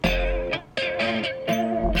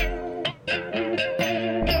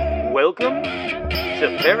welcome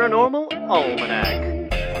to Paranormal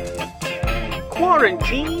Almanac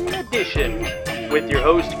Quarantine Edition with your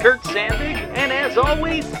host Kurt Sandvig and as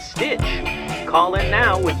always Stitch. Call in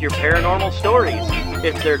now with your paranormal stories.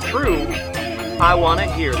 If they're true, I want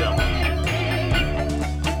to hear them.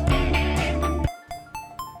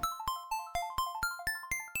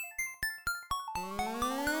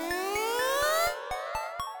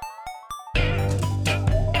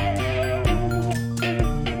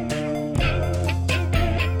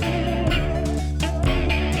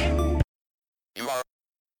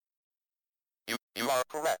 You are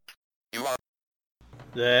correct.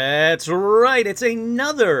 That's right, it's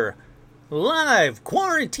another live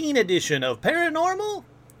quarantine edition of Paranormal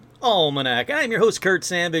Almanac. I'm your host Kurt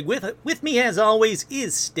Sandvig. With me as always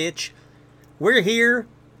is Stitch. We're here.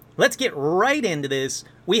 Let's get right into this.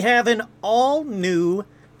 We have an all new,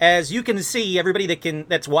 as you can see, everybody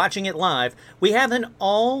that's watching it live, we have an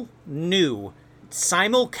all new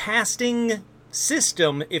simulcasting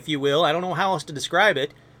system, if you will. I don't know how else to describe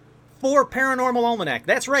it. For Paranormal Almanac.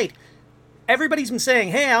 That's right. Everybody's been saying,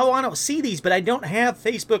 hey, I want to see these, but I don't have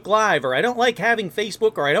Facebook Live, or I don't like having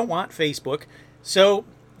Facebook, or I don't want Facebook. So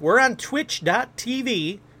we're on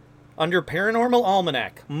twitch.tv under Paranormal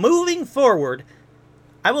Almanac. Moving forward,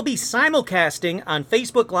 I will be simulcasting on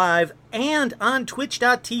Facebook Live and on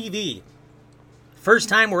twitch.tv. First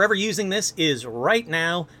time we're ever using this is right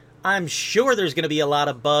now. I'm sure there's going to be a lot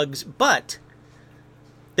of bugs, but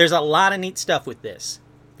there's a lot of neat stuff with this.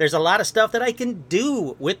 There's a lot of stuff that I can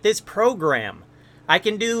do with this program. I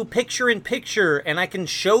can do picture-in-picture, and I can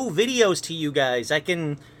show videos to you guys. I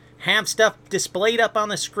can have stuff displayed up on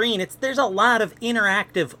the screen. There's a lot of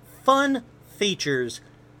interactive, fun features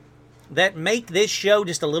that make this show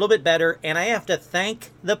just a little bit better, and I have to thank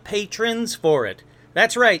the patrons for it.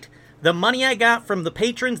 That's right. The money I got from the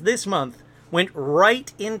patrons this month went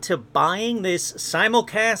right into buying this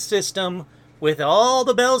simulcast system with all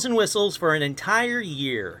the bells and whistles for an entire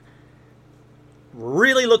year.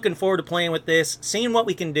 Really looking forward to playing with this, seeing what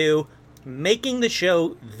we can do, making the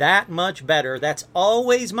show that much better. That's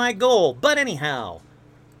always my goal. But anyhow,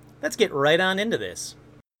 let's get right on into this.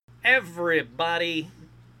 Everybody,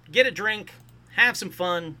 get a drink, have some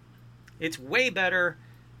fun. It's way better.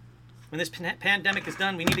 When this pandemic is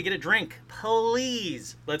done, we need to get a drink.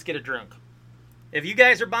 Please, let's get a drink. If you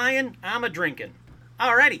guys are buying, I'm a drinking.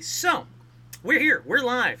 Alrighty, so we're here. We're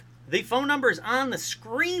live. The phone number is on the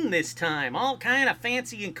screen this time. All kind of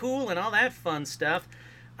fancy and cool and all that fun stuff.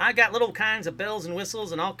 I got little kinds of bells and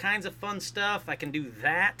whistles and all kinds of fun stuff. I can do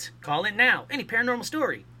that. Call in now. Any paranormal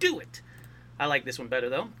story, do it. I like this one better,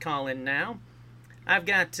 though. Call in now. I've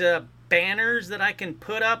got banners that I can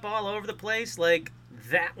put up all over the place, like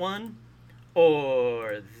that one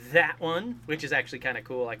or that one, which is actually kind of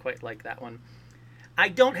cool. I quite like that one. I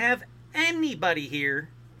don't have anybody here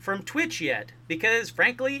from Twitch yet, because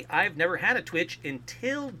frankly, I've never had a Twitch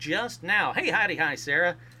until just now. Hey, howdy, hi,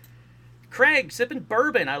 Sarah. Craig, sipping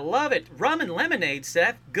bourbon, I love it. Rum and lemonade,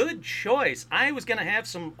 Seth, good choice. I was gonna have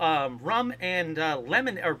some rum and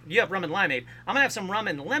lemon, or you have rum and limeade. I'm gonna have some rum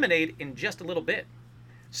and lemonade in just a little bit.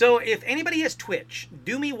 So if anybody has Twitch,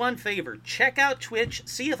 do me one favor. Check out Twitch.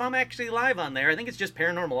 See if I'm actually live on there. I think it's just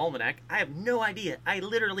Paranormal Almanac. I have no idea. I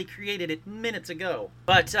literally created it minutes ago.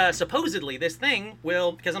 But supposedly this thing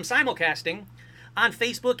will, because I'm simulcasting on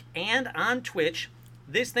Facebook and on Twitch,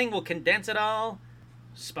 this thing will condense it all.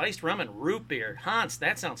 Spiced rum and root beer. Hans,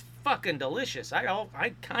 that sounds fucking delicious.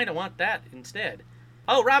 I kind of want that instead.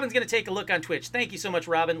 Oh, Robin's going to take a look on Twitch. Thank you so much,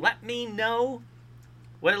 Robin. Let me know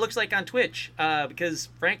what it looks like on Twitch, because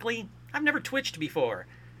frankly, I've never Twitched before.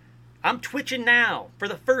 I'm Twitching now, for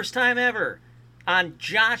the first time ever, on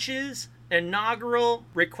Josh's inaugural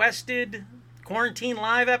requested Quarantine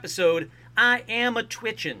Live episode. I am a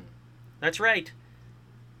Twitchin'. That's right.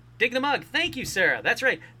 Dig the mug. Thank you, Sarah. That's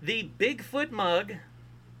right. The Bigfoot mug.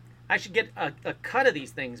 I should get a cut of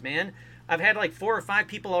these things, man. I've had like 4 or 5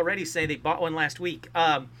 people already say they bought one last week.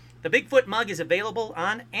 The Bigfoot mug is available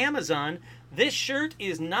on Amazon. This shirt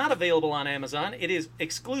is not available on Amazon. It is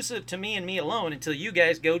exclusive to me and me alone until you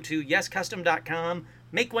guys go to yescustom.com,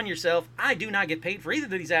 make one yourself. I do not get paid for either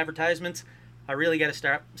of these advertisements. I really got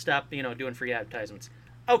to stop doing free advertisements.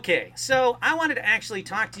 Okay, so I wanted to actually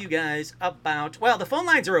talk to you guys about, well, the phone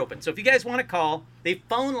lines are open. So if you guys want to call, the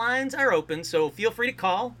phone lines are open, so feel free to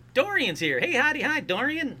call. Dorian's here. Hey, howdy, hi,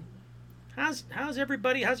 Dorian. How's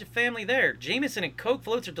everybody? How's your family there? Jameson and Coke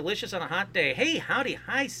floats are delicious on a hot day. Hey, howdy,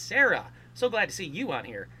 hi, Sarah. So glad to see you on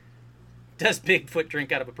here. Does Bigfoot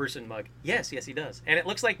drink out of a person mug? Yes, he does. And it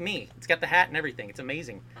looks like me. It's got the hat and everything. It's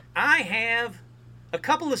amazing. I have a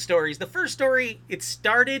couple of stories. The first story, it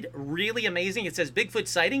started really amazing. It says Bigfoot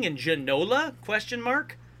sighting in Genola, question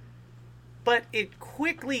mark. But it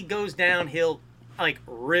quickly goes downhill, like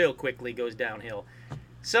real quickly goes downhill.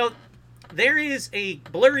 So there is a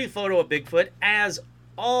blurry photo of Bigfoot, as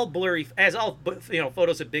all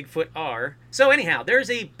photos of Bigfoot are. So anyhow, there's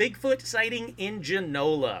a Bigfoot sighting in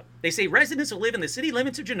Genola. They say residents who live in the city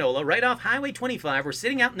limits of Genola, right off Highway 25, were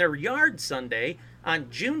sitting out in their yard Sunday on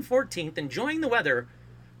June 14th, enjoying the weather,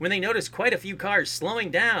 when they noticed quite a few cars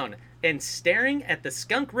slowing down and staring at the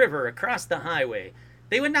Skunk River across the highway.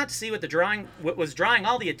 They went out to see what was drawing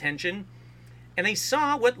all the attention, and they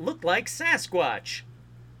saw what looked like Sasquatch.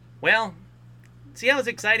 Well, see how it's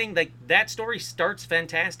exciting? Like, that story starts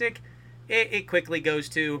fantastic. It quickly goes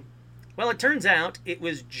to, well, it turns out it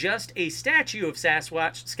was just a statue of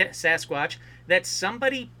Sasquatch that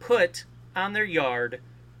somebody put on their yard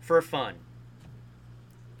for fun.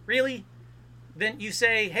 Really? Then you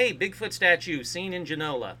say, hey, Bigfoot statue seen in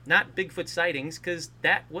Genola. Not Bigfoot sightings, because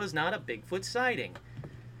that was not a Bigfoot sighting.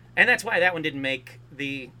 And that's why that one didn't make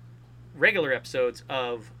the regular episodes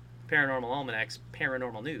of Paranormal Almanac's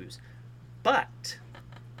Paranormal News. But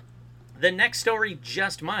the next story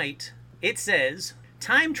just might. It says,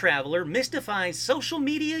 time traveler mystifies social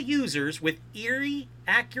media users with eerie,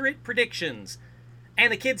 accurate predictions.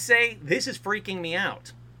 And the kids say, this is freaking me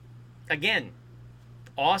out. Again,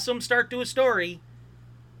 awesome start to a story.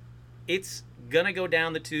 It's gonna go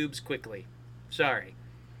down the tubes quickly. Sorry.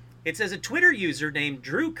 It says a Twitter user named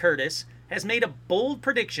Drew Curtis has made a bold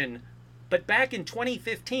prediction, but back in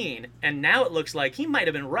 2015, and now it looks like he might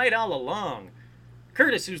have been right all along.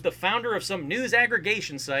 Curtis, who's the founder of some news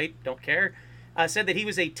aggregation site, don't care, said that he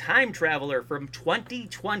was a time traveler from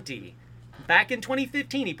 2020. Back in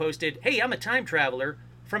 2015, he posted, hey, I'm a time traveler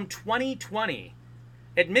from 2020.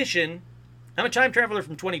 Admission, I'm a time traveler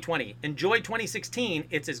from 2020. Enjoy 2016.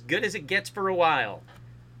 It's as good as it gets for a while.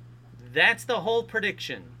 That's the whole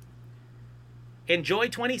prediction. Enjoy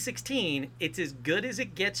 2016. It's as good as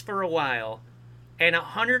it gets for a while. And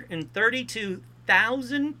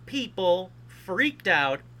 132,000 people freaked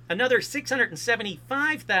out. Another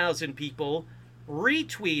 675,000 people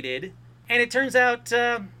retweeted. And it turns out,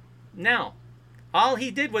 no. All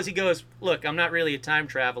he did was he goes, look, I'm not really a time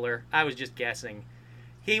traveler. I was just guessing.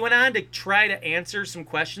 He went on to try to answer some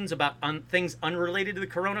questions about things unrelated to the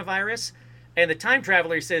coronavirus. And the time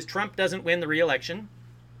traveler says Trump doesn't win the re-election.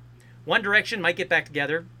 One Direction might get back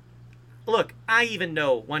together. Look, I even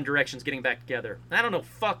know One Direction's getting back together. I don't know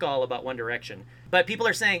fuck all about One Direction. But people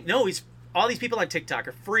are saying, no, all these people on TikTok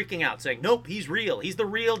are freaking out, saying, nope, he's real. He's the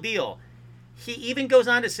real deal. He even goes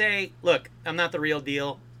on to say, look, I'm not the real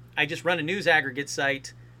deal. I just run a news aggregate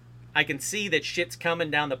site. I can see that shit's coming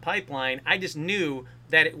down the pipeline. I just knew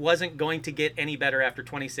that it wasn't going to get any better after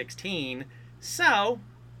 2016. So,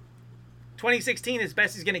 2016 is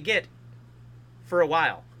best he's going to get for a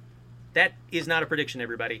while. That is not a prediction,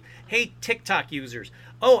 everybody. Hey, TikTok users.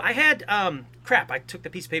 Oh, I had, crap, I took the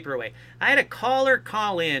piece of paper away. I had a caller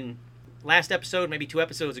call in last episode, maybe 2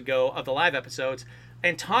 episodes ago of the live episodes,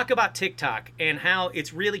 and talk about TikTok and how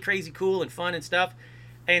it's really crazy cool and fun and stuff.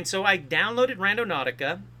 And so I downloaded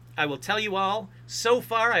Randonautica. I will tell you all, so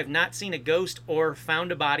far I've not seen a ghost or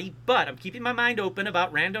found a body, but I'm keeping my mind open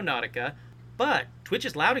about Randonautica. But Twitch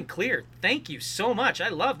is loud and clear. Thank you so much. I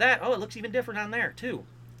love that. Oh, it looks even different on there, too.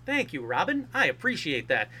 Thank you, Robin. I appreciate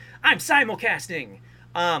that. I'm simulcasting.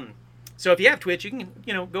 So if you have Twitch, you can,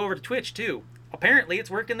 go over to Twitch, too. Apparently, it's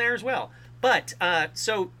working there as well. But,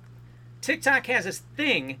 so TikTok has this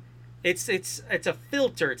thing. It's a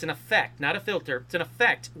filter. It's an effect, not a filter. It's an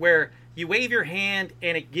effect where you wave your hand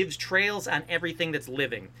and it gives trails on everything that's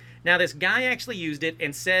living. Now, this guy actually used it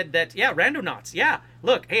and said that, yeah, Randonauts, yeah.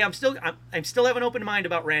 Look, hey, I'm still have an open mind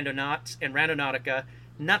about Randonauts and Randonautica.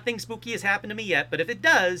 Nothing spooky has happened to me yet, but if it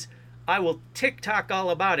does, I will TikTok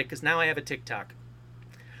all about it because now I have a TikTok.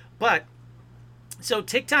 But, so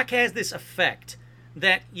TikTok has this effect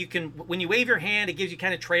that you can, when you wave your hand, it gives you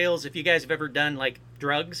kind of trails. If you guys have ever done, like,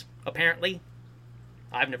 drugs, apparently.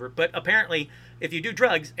 I've never, but apparently, if you do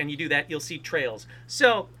drugs and you do that, you'll see trails.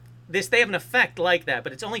 So, they have an effect like that,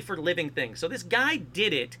 but it's only for living things. So this guy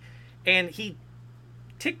did it, and he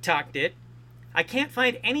TikToked it. I can't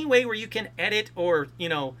find any way where you can edit or,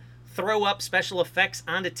 throw up special effects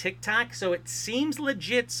onto TikTok, so it seems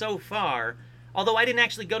legit so far, although I didn't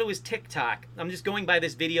actually go to his TikTok. I'm just going by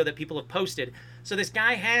this video that people have posted. So this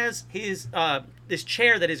guy has his this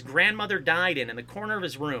chair that his grandmother died in the corner of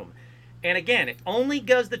his room. And again, it only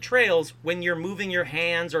does the trails when you're moving your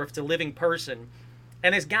hands or if it's a living person.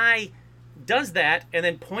 And this guy does that and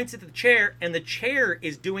then points at the chair, and the chair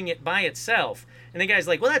is doing it by itself. And the guy's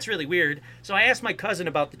like, well, that's really weird. So I asked my cousin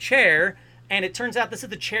about the chair, and it turns out this is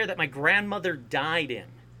the chair that my grandmother died in.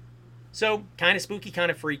 So kind of spooky,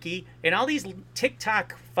 kind of freaky. And all these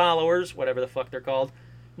TikTok followers, whatever the fuck they're called,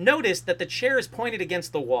 noticed that the chair is pointed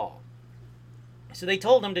against the wall. So they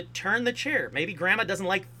told him to turn the chair. Maybe grandma doesn't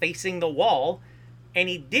like facing the wall. And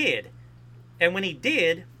he did. And when he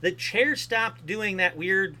did, the chair stopped doing that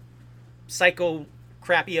weird psycho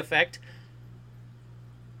crappy effect.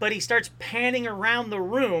 But he starts panning around the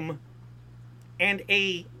room, and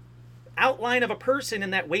a outline of a person in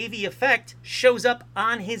that wavy effect shows up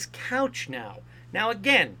on his couch now. Now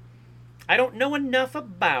again, I don't know enough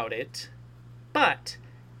about it, but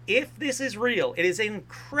if this is real, it is an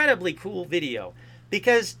incredibly cool video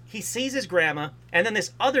because he sees his grandma and then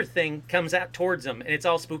this other thing comes out towards him and it's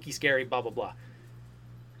all spooky, scary, blah, blah, blah.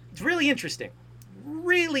 It's really interesting.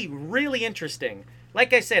 Really, really interesting.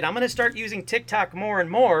 Like I said, I'm going to start using TikTok more and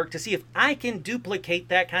more to see if I can duplicate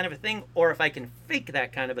that kind of a thing or if I can fake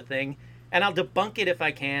that kind of a thing, and I'll debunk it if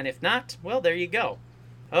I can. If not, well, there you go.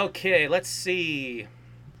 Okay, let's see.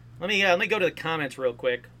 Let me go to the comments real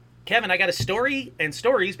quick. Kevin, I got a story and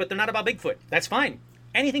stories, but they're not about Bigfoot. That's fine.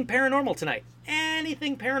 Anything paranormal tonight.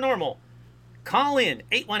 Anything paranormal. Call in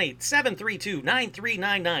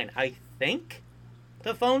 818-732-9399. I think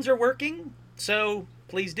the phones are working, so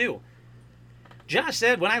please do. Josh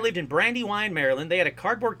said, when I lived in Brandywine, Maryland, they had a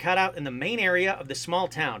cardboard cutout in the main area of the small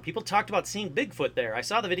town. People talked about seeing Bigfoot there. I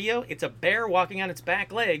saw the video. It's a bear walking on its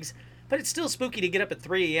back legs, but it's still spooky to get up at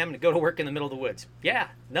 3 a.m. to go to work in the middle of the woods. Yeah,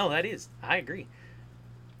 no, that is. I agree.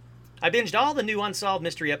 I binged all the new Unsolved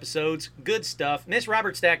Mystery episodes. Good stuff. Miss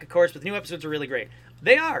Robert Stack, of course, but the new episodes are really great.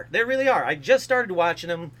 They are. They really are. I just started watching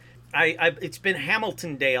them. It's been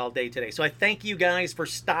Hamilton Day all day today, so I thank you guys for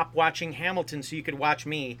stop watching Hamilton so you could watch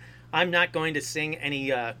me. I'm not going to sing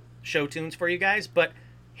any show tunes for you guys, but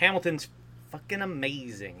Hamilton's fucking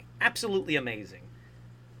amazing. Absolutely amazing.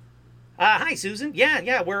 Hi, Susan.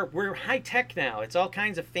 Yeah, we're high-tech now. It's all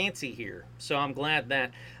kinds of fancy here, so I'm glad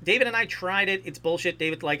that. David and I tried it. It's bullshit.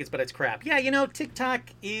 David likes it, but it's crap. Yeah, TikTok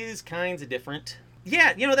is kinds of different.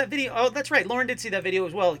 Yeah, that video. Oh, that's right. Lauren did see that video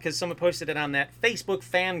as well because someone posted it on that Facebook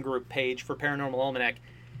fan group page for Paranormal Almanac.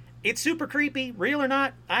 It's super creepy. Real or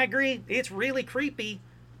not, I agree. It's really creepy.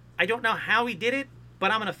 I don't know how he did it,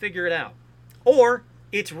 but I'm going to figure it out. Or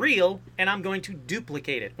it's real, and I'm going to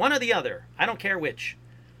duplicate it. One or the other. I don't care which.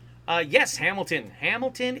 Yes, Hamilton.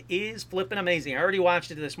 Hamilton is flipping amazing. I already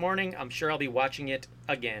watched it this morning. I'm sure I'll be watching it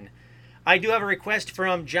again. I do have a request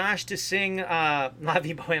from Josh to sing La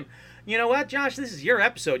Vie Boheme. You know what, Josh? This is your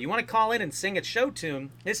episode. You want to call in and sing a show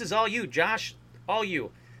tune? This is all you, Josh. All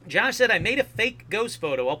you. Josh said, I made a fake ghost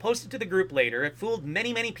photo. I'll post it to the group later. It fooled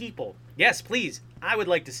many, many people. Yes, please. I would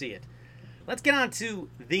like to see it. Let's get on to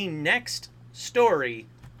the next story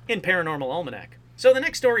in Paranormal Almanac. So the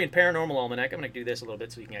next story in Paranormal Almanac, I'm going to do this a little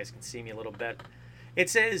bit so you guys can see me a little bit. It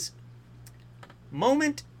says,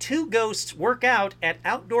 moment 2 ghosts work out at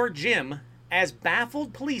outdoor gym as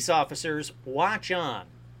baffled police officers watch on.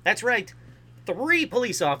 That's right. 3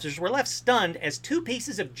 police officers were left stunned as 2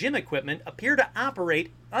 pieces of gym equipment appear to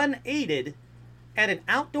operate unaided at an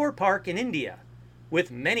outdoor park in India,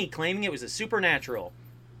 with many claiming it was a supernatural.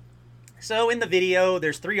 So in the video,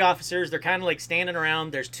 there's 3 officers. They're kind of like standing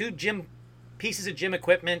around. There's 2 pieces of gym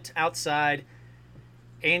equipment outside.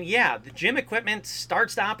 And yeah, the gym equipment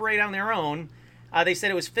starts to operate on their own. They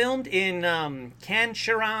said it was filmed in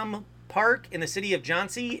Kanshiram Park in the city of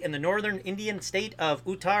Jhansi in the northern Indian state of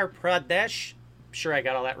Uttar Pradesh. Sure, I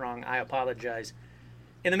got all that wrong. I apologize.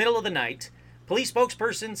 In the middle of the night, police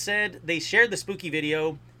spokesperson said they shared the spooky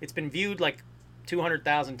video. It's been viewed like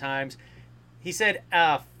 200,000 times. He said,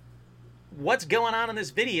 what's going on in this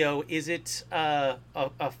video? Is it a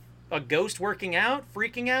ghost working out,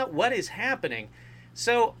 freaking out? What is happening?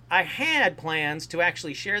 So I had plans to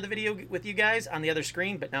actually share the video with you guys on the other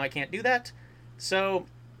screen, but now I can't do that. So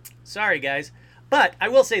sorry, guys. But I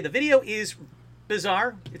will say the video is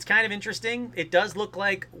bizarre. It's kind of interesting. It does look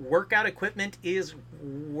like workout equipment is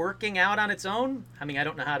working out on its own. I mean, I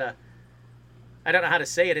don't know how to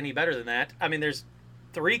say it any better than that. I mean, there's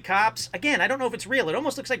 3 cops. Again, I don't know if it's real. It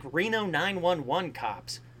almost looks like Reno 911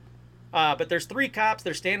 cops. But there's 3 cops.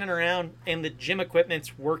 They're standing around, and the gym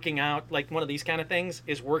equipment's working out. Like one of these kind of things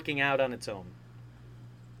is working out on its own.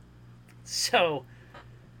 So,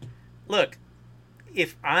 look,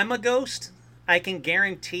 if I'm a ghost, I can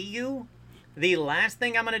guarantee you the last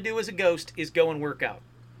thing I'm going to do as a ghost is go and work out.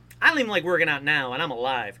 I don't even like working out now, and I'm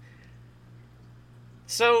alive.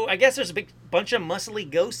 So I guess there's a big bunch of muscly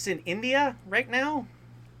ghosts in India right now.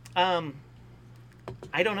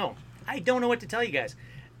 I don't know. I don't know what to tell you guys.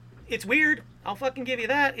 It's weird. I'll fucking give you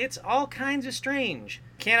that. It's all kinds of strange.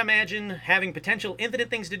 Can't imagine having potential infinite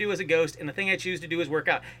things to do as a ghost, and the thing I choose to do is work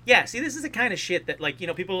out. Yeah, see, this is the kind of shit that, like, you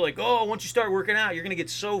know, people are like, oh, once you start working out, you're going to get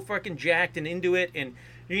so fucking jacked and into it, and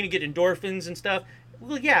you're going to get endorphins and stuff.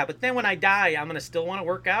 Well, yeah, but then when I die, I'm going to still want to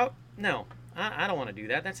work out? No, I don't want to do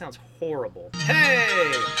that. That sounds horrible.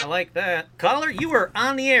 Hey, I like that. Caller, you are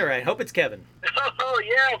on the air. I hope it's Kevin. Oh,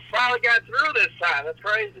 yeah, finally got through this time. That's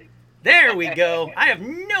crazy. There we go. I have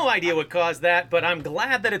no idea what caused that, but I'm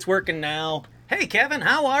glad that it's working now. Hey, Kevin,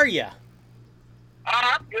 how are you?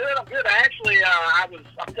 I'm good. Actually,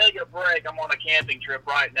 I'm taking a break. I'm on a camping trip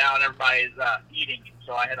right now, and everybody's eating.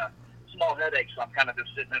 So I had a small headache, so I'm kind of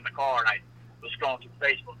just sitting in the car, and I was scrolling through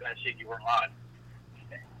Facebook, and I see you weren't on.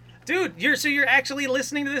 Dude, you're actually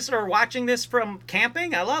listening to this or watching this from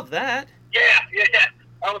camping? I love that. Yeah.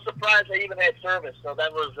 I was surprised they even had service, so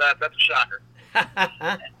that's a shocker.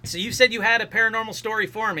 So you said you had a paranormal story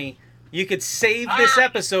for me. You could save this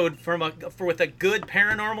episode with a good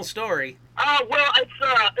paranormal story. Well,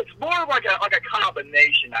 it's more like a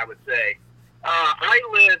combination, I would say. I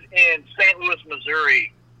live in St. Louis,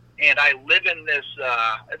 Missouri, and I live in this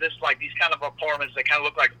like these kind of apartments that kind of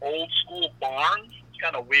look like old school barns. It's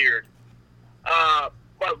kind of weird.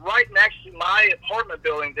 But right next to my apartment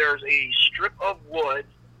building, there's a strip of woods,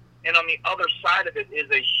 and on the other side of it is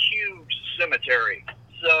a huge cemetery.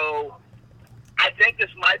 So I think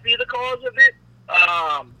this might be the cause of it.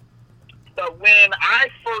 But when I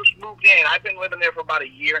first moved in, I've been living there for about a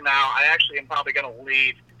year now. I actually am probably going to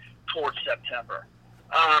leave towards September.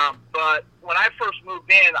 But when I first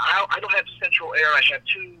moved in, I don't have central air. I have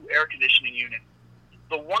 2 air conditioning units.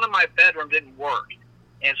 The one in my bedroom didn't work.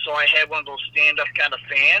 And so I had one of those stand-up kind of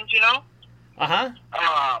fans, you know? Uh-huh.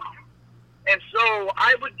 And so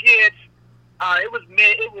I would get, it was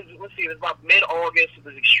about mid-August. It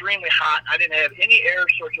was extremely hot. I didn't have any air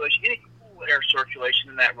circulation, any cool air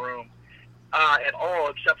circulation in that room at all,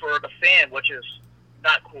 except for the fan, which is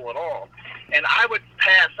not cool at all. And I would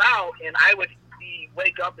pass out, and I would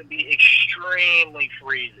wake up and be extremely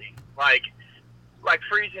freezing, like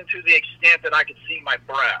freezing to the extent that I could see my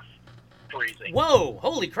breath freezing. Whoa,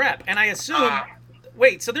 holy crap. And I assume,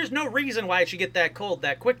 wait, so there's no reason why it should get that cold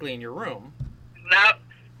that quickly in your room? Not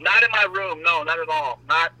in my room, no, not at all.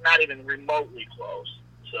 Not even remotely close.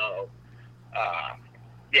 So,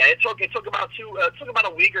 yeah, it took about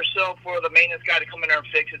a week or so for the maintenance guy to come in there and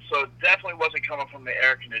fix it. So it definitely wasn't coming from the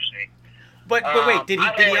air conditioning. But wait, did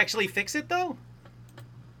he actually fix it though?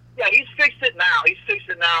 Yeah, he's fixed it now.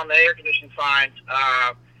 And the air conditioning's fine.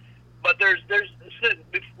 But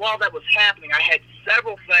while that was happening, I had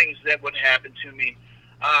several things that would happen to me.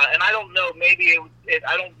 And I don't know, maybe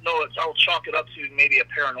I'll chalk it up to maybe a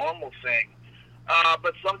paranormal thing.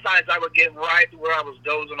 But sometimes I would get right to where I was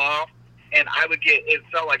dozing off, and it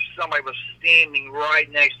felt like somebody was standing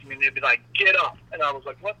right next to me, and they'd be like, get up. And I was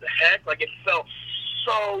like, what the heck? Like, it felt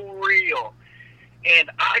so real.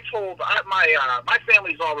 And my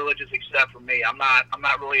family's all religious except for me. I'm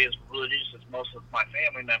not really as religious as most of my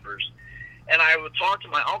family members. And I would talk to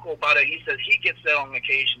my uncle about it. He says he gets that on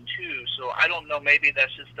occasion too. So I don't know. Maybe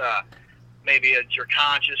that's just maybe you're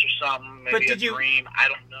conscious or something. Maybe dream. I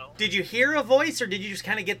don't know. Did you hear a voice, or did you just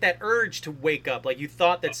kind of get that urge to wake up? Like you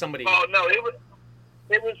thought that somebody. Oh no! It was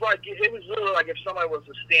literally like if somebody was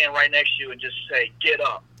to stand right next to you and just say, "Get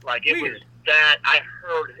up!" Like it Weird. Was that I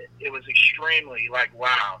heard it. It was extremely like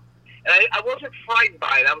wow. And I wasn't frightened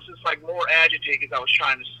by it. I was just like more agitated because I was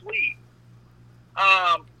trying to sleep.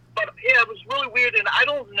 But yeah, it was really weird, and I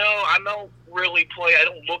don't know. I don't really I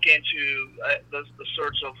don't look into the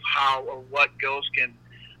search of how or what ghosts can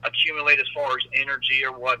accumulate as far as energy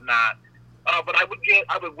or whatnot. But I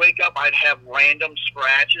would wake up, I'd have random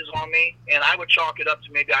scratches on me, and I would chalk it up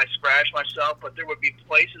to maybe I scratched myself. But there would be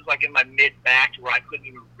places like in my mid back where I couldn't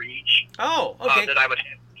even reach. Oh, okay. That I would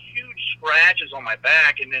have huge scratches on my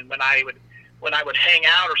back, and then when I would hang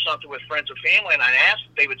out or something with friends or family, and I asked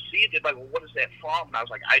if they would see it, they'd be like, well, what is that from? And I was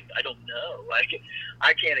like, I don't know. Like,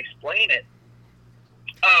 I can't explain it.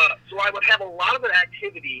 So I would have a lot of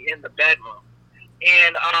activity in the bedroom.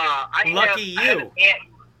 And I had an aunt.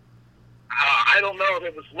 I don't know if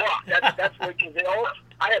it was luck. That's because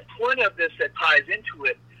I had plenty of this that ties into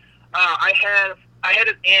it. I had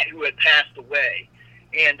an aunt who had passed away.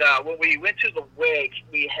 And when we went to the wake,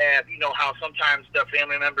 we have, you know, how sometimes the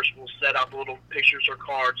family members will set up little pictures or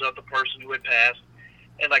cards of the person who had passed,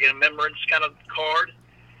 and like a remembrance kind of card.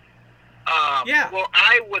 Yeah. Well,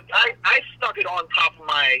 I stuck it on top of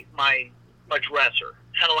my dresser,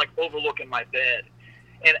 kind of like overlooking my bed.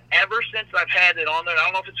 And ever since I've had it on there, I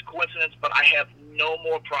don't know if it's a coincidence, but I have no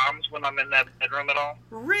more problems when I'm in that bedroom at all.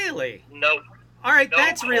 Really? No. All right, No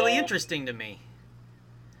that's really cold. interesting to me.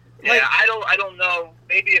 Yeah, Like- I don't know.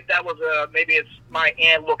 Maybe if that was maybe it's my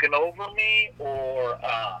aunt looking over me or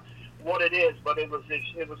what it is, but it was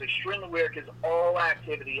extremely weird because all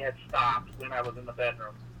activity had stopped when I was in the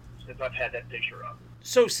bedroom since I've had that picture up.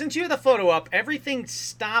 So since you had the photo up, everything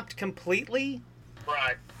stopped completely?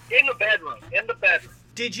 Right. In the bedroom. In the bedroom.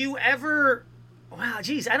 Did you ever... Wow,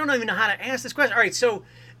 geez, I don't even know how to ask this question. All right, so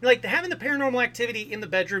like having the paranormal activity in the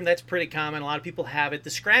bedroom, that's pretty common. A lot of people have it. The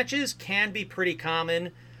scratches can be pretty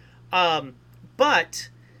common. But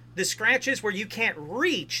the scratches where you can't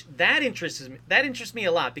reach, that interests me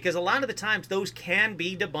a lot, because a lot of the times those can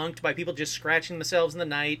be debunked by people just scratching themselves in the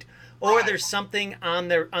night, or Right. there's something on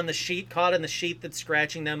the sheet, caught in the sheet, that's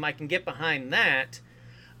scratching them. I can get behind that.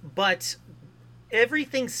 But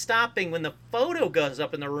everything stopping when the photo goes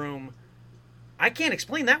up in the room, I can't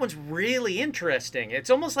explain. That one's really interesting. It's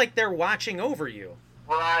almost like they're watching over you.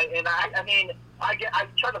 Right, and I mean, I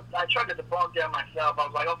tried to debunk that myself. I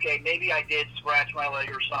was like, okay, maybe I did scratch my leg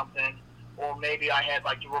or something, or maybe I had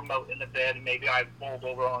like the remote in the bed and maybe I rolled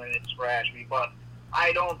over on it and it scratched me. But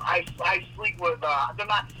I don't. I sleep with they're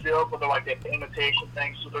not silk, but they're like that imitation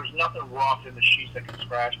thing. So there's nothing rough in the sheets that can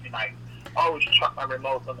scratch me. And I always chuck my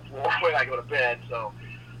remote on the floor when I go to bed. So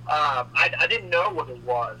I didn't know what it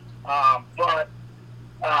was, but.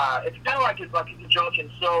 It's kind of like a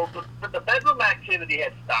conjunction. So the bedroom activity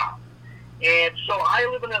had stopped, and so I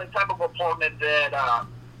live in a type of apartment that I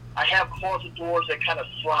have closet doors that kind of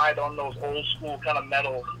slide on those old school kind of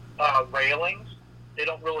metal railings. They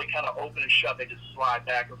don't really kind of open and shut; they just slide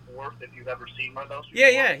back and forth. If you've ever seen one of those before.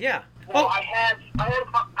 Yeah. Well, I have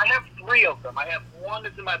three of them. I have one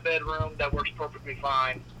that's in my bedroom that works perfectly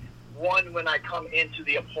fine. One when I come into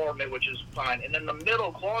the apartment, which is fine, and then the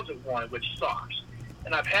middle closet one, which sucks.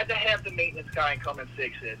 And I've had to have the maintenance guy come and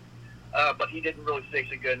fix it, but he didn't really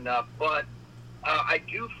fix it good enough. But I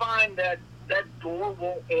do find that door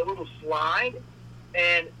will slide,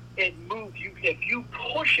 and it moves. If you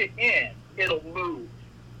push it in, it'll move,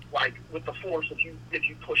 like with the force if you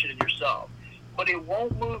push it in yourself. But it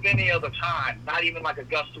won't move any other time, not even like a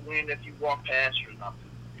gust of wind if you walk past or nothing.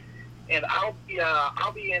 And I'll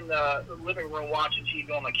be in the living room watching TV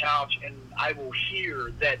on the couch, and I will hear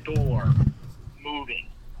that door moving.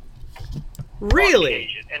 Really?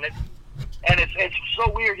 And it's so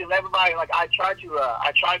weird because everybody, like, I tried to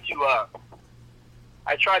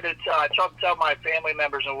tell my family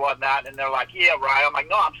members and whatnot, and they're like, yeah, right. I'm like,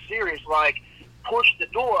 no, I'm serious. Like, push the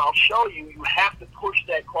door. I'll show you. You have to push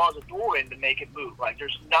that closet door in to make it move. Like,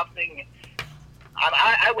 there's nothing.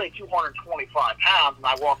 I weigh 225 pounds, and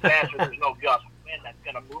I walk past and there's no gust of wind that's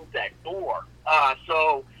gonna move that door.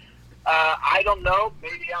 I don't know.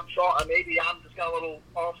 Maybe I'm just got a little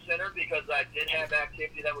off center because I did have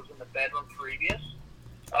activity that was in the bedroom previous,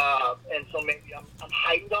 and so maybe I'm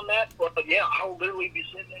heightened on that. But yeah, I'll literally be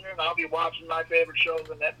sitting in there and I'll be watching my favorite shows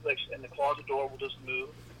on Netflix, and the closet door will just move.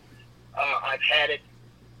 I've had it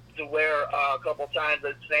to where a couple of times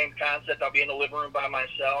the same concept. I'll be in the living room by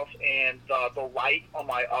myself, and the light on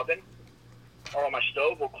my oven or on my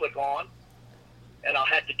stove will click on, and I'll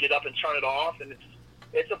have to get up and turn it off, and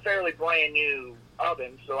it's a fairly brand new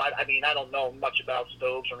oven, so I mean, I don't know much about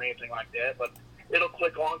stoves or anything like that, but it'll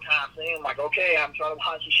click on constantly. I'm like, okay, I'm trying to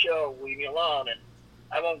watch the show, leave me alone, and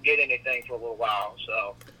I won't get anything for a little while,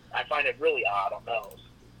 so I find it really odd on those.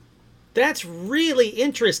 That's really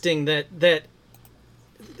interesting that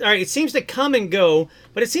all right, it seems to come and go,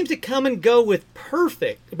 but it seems to come and go with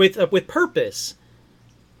purpose.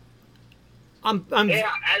 Yeah,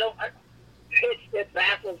 it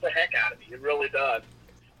baffles the heck out of me. It really does.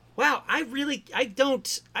 Wow, I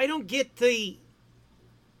don't get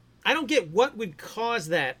what would cause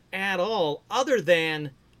that at all, other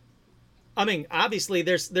than, I mean, obviously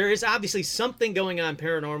there is obviously something going on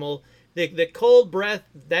paranormal. The cold breath,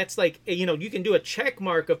 that's like, you know, you can do a check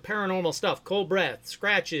mark of paranormal stuff. Cold breath,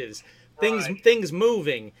 scratches, things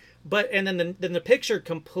moving, and then the picture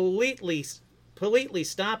completely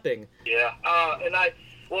stopping. Yeah,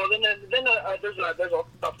 there's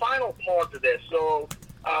a final part to this. So,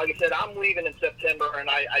 like I said, I'm leaving in September, and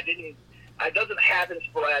it doesn't happen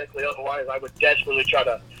sporadically. Otherwise, I would desperately try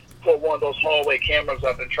to put one of those hallway cameras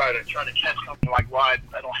up and try to catch something like why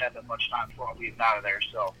I don't have that much time before I'm leaving out of there.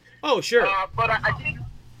 So. Oh, sure. But I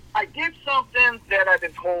did something that I've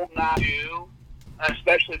been told not to do,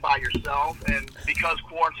 especially by yourself, and because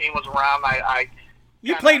quarantine was around,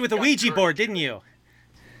 You played with a Ouija board, didn't you?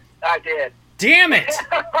 I did. Damn it!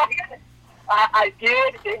 I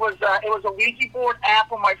did. It was a Ouija board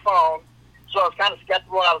app on my phone, so I was kind of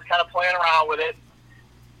skeptical. I was kind of playing around with it,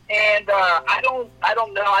 And I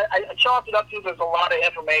don't know. I chalked it up to there's a lot of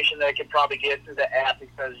information that I could probably get through the app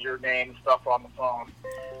because your name and stuff on the phone.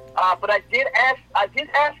 But I did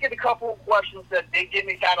ask it a couple of questions that did give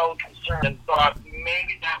me kind of concern and thought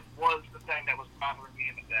maybe that was the thing that was bothering me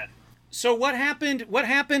in the bed. So what happened? What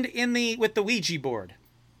happened with the Ouija board?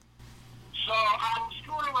 So I was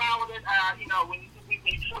screwing around with it.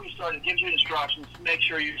 Before you start, it gives you instructions. Make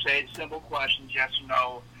sure you say simple questions, yes or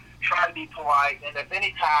no. Try to be polite, and if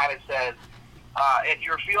any time it says, if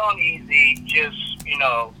you're feeling easy, just,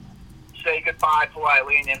 say goodbye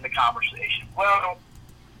politely and end the conversation. Well,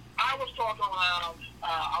 I was talking around,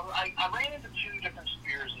 I ran into two different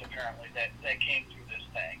spirits apparently that came through this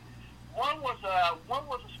thing. One was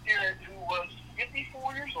a spirit who was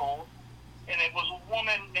 54 years old, and it was a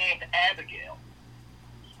woman named Abigail.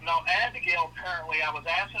 Now, Abigail, apparently, I was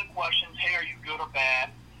asking questions, hey, are you good or bad?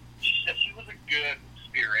 She said she was a good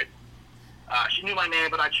spirit. She knew my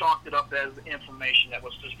name, but I chalked it up as information that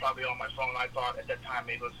was just probably on my phone. I thought at that time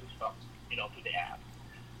maybe it was just stuff, through the app.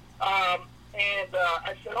 I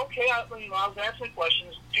said, okay, I was asking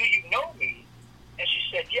questions, do you know me? And she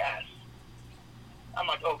said, yes. I'm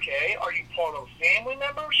like, okay, are you part of a family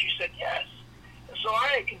member? She said, yes. And so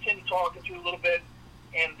I continued talking to her a little bit,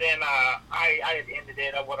 and then I had ended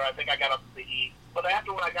it. I think I got up to eat. But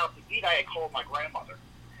after when I got up to eat, I had called my grandmother.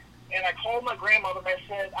 And I called my grandmother,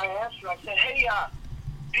 and I asked her, hey,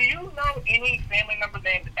 do you know any family member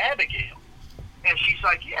named Abigail? And she's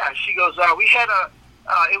like, yeah. She goes, we had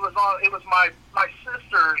it was my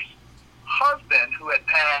sister's husband who had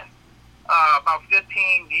passed about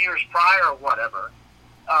 15 years prior or whatever.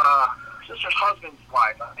 Sister's husband's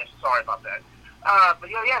wife. Sorry about that. But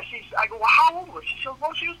yeah, I go, well, how old was she? She goes,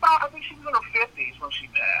 well, she was about, I think she was in her 50s when she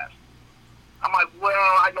passed. I'm like, well,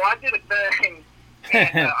 I did a thing.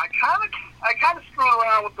 And I kind of screwed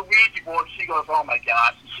around with the Ouija board. She goes, "Oh my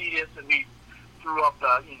gosh!" And she instantly threw up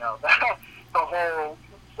the whole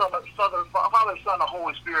Father, Son, the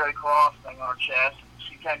Holy Spirit cross thing on her chest.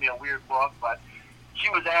 She gave me a weird look, but she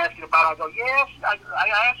was asking about it. I go, "Yes."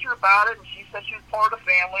 I asked her about it, and she said she was part of the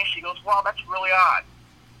family. She goes, "Well, that's really odd."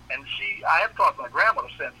 And I have talked to my grandmother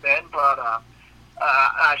since then, but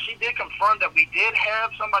she did confirm that we did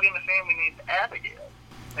have somebody in the family named Abigail,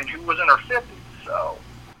 and who was in her 50s. So,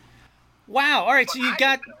 wow. All right. So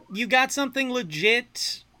you got something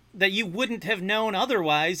legit that you wouldn't have known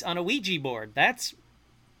otherwise on a Ouija board. That's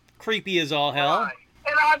creepy as all hell. Right.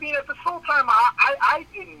 And I mean, at the same time, I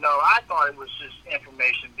didn't know. I thought it was just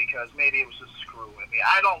information because maybe it was just screwing with me.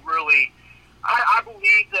 I don't really. I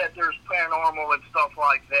believe that there's paranormal and stuff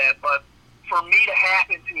like that, but for me to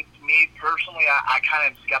happen to me personally, I kind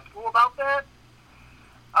of am skeptical about that.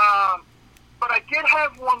 But I did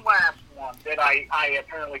have one last one that I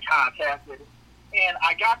apparently contacted, and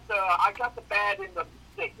I got the bad end of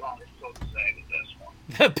the stick on it, so to say, with this one.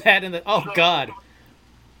 The bad end of God.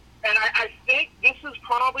 And I think this is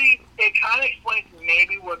probably, it kind of explains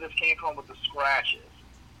maybe where this came from with the scratches.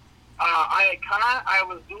 I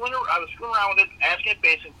was screwing around with it, asking it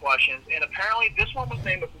basic questions, and apparently this one was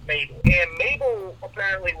named Mabel. And Mabel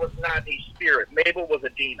apparently was not a spirit. Mabel was a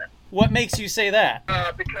demon. What makes you say that?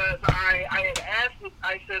 Because I had asked it,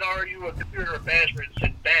 I said, are you a spirit or a bad spirit? It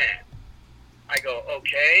said bad. I go,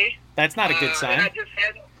 okay. That's not a good sign. And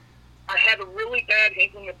I had a really bad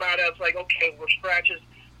inkling about it. I was like, okay, we're scratches.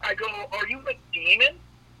 I go, are you a demon?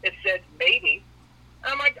 It said maybe.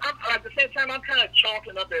 I'm like, at the same time, I'm kind of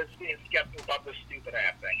chalking up as being skeptical about this stupid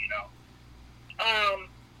app thing,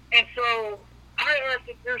 And so I asked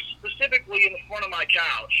if there's specifically in the front of my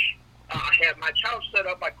couch. I have my couch set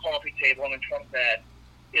up, my coffee table, and in front of that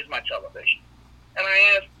is my television. And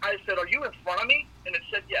I said, are you in front of me? And it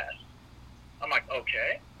said yes. I'm like,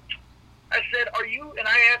 okay. I said, are you? And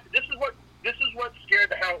I asked, this is what scared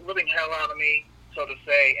the living hell out of me, so to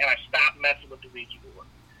say, and I stopped messing with the Ouija board.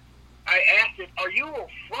 I asked it, are you in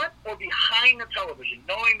front or behind the television,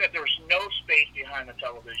 knowing that there's no space behind the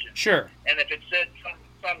television? Sure. And if it said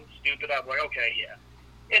something stupid, I'm like, okay, yeah.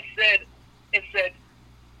 It said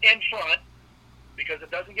in front, because it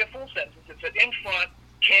doesn't get full sentences. It said in front,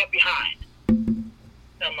 can't behind. And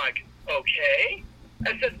I'm like, okay.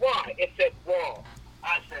 I said, why? It said wrong.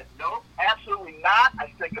 I said, no, absolutely not.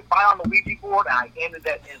 I said goodbye on the Ouija board, and I ended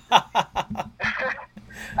that instantly.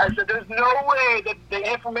 I said, there's no way that the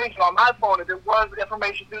information on my phone, if it was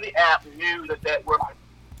information through the app, knew that where my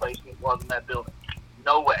placement was in that building.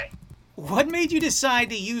 No way. What made you decide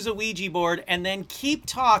to use a Ouija board and then keep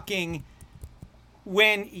talking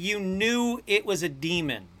when you knew it was a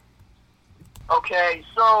demon? Okay,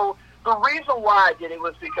 so the reason why I did it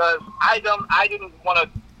was because I didn't want to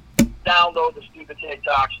download the stupid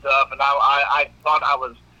TikTok stuff, and I thought I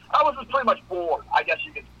I was just pretty much bored. I guess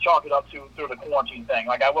you could chalk it up to through the quarantine thing.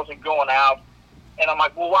 Like, I wasn't going out, and I'm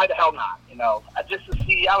like, well, why the hell not? You know, I was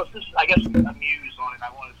just, I guess, amused on it.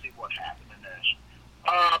 I wanted to see what happened in this.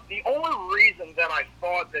 The only reason that I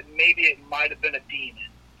thought that maybe it might have been a demon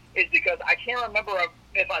is because I can't remember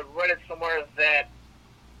if I read it somewhere that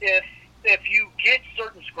if you get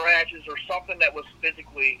certain scratches or something that was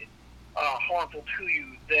physically harmful to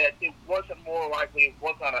you, that it wasn't more likely it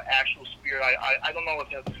was not an actual spirit. I don't know if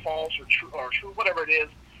that's false or true, whatever it is.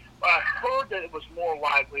 But I heard that it was more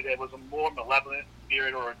likely that it was a more malevolent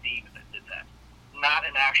spirit or a demon that did that, not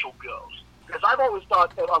an actual ghost. Because I've always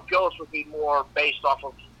thought that a ghost would be more based off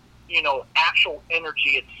of, you know, actual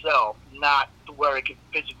energy itself, not to where it could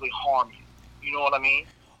physically harm you. You know what I mean?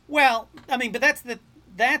 Well, I mean, but that's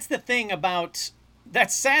the thing about,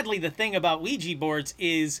 that's sadly the thing about Ouija boards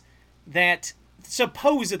is that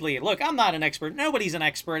supposedly, look, I'm not an expert. Nobody's an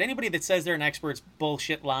expert. Anybody that says they're an expert's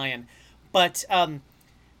bullshit lying. But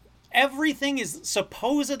everything is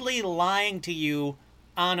supposedly lying to you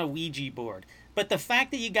on a Ouija board. But the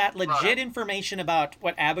fact that you got legit information about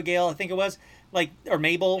what Abigail, I think it was, like, or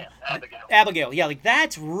Mabel, Yeah, Abigail, yeah, like,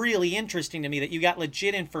 that's really interesting to me that you got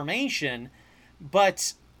legit information,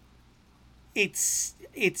 but it's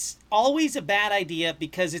always a bad idea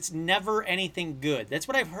because it's never anything good. That's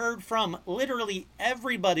what I've heard from literally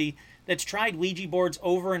everybody that's tried Ouija boards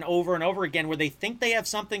over and over and over again, where they think they have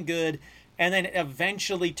something good and then it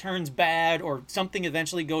eventually turns bad, or something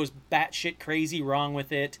eventually goes batshit crazy wrong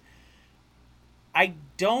with it. I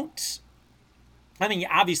mean,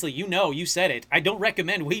 obviously, you know, you said it. I don't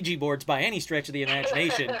recommend Ouija boards by any stretch of the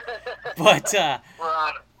imagination. But,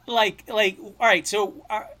 like, all right, so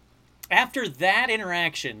after that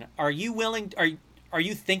interaction, are you willing, are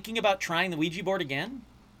you thinking about trying the Ouija board again?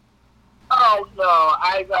 Oh, no.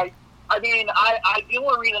 I mean, the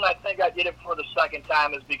only reason I think I did it for the second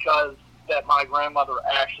time is because that my grandmother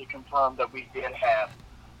actually confirmed that we did have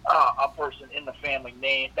a person in the family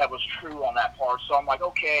name that was true on that part. So I'm like,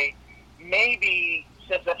 okay, maybe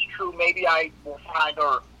since that's true, maybe I will find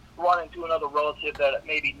or run into another relative that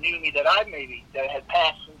maybe knew me that had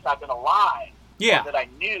passed since I've been alive. Yeah. That I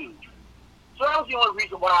knew. So that was the only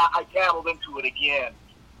reason why I dabbled into it again.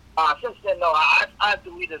 Since then, no, I've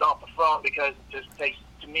deleted it off the phone because it just takes,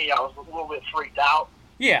 to me, I was a little bit freaked out.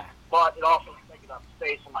 Yeah. But it also was taking up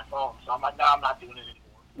space on my phone, so I'm like, no, I'm not doing it anymore.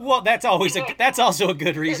 Well, that's also a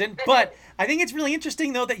good reason. But I think it's really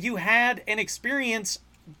interesting, though, that you had an experience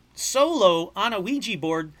solo on a Ouija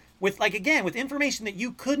board with, like, again, with information that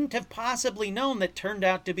you couldn't have possibly known that turned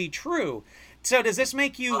out to be true. So does this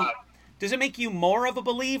make you, does it make you more of a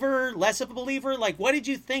believer, less of a believer? Like, what did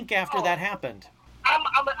you think after that happened?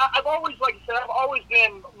 I've always, like I said, I've always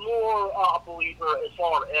been more a believer as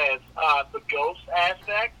far as the ghost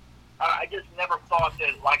aspect. I just never thought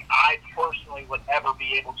that, like, I personally would ever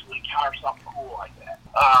be able to encounter something cool like that.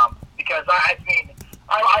 Because I mean,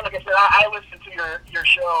 like I said, I listen to your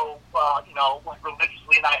show, you know,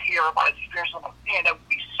 religiously, and I hear about his experience. I'm like, man, that would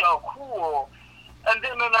be so cool. And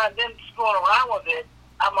then when I screwing around with it,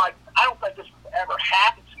 I'm like, I don't think this would ever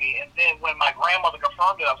happen to me. And then when my grandmother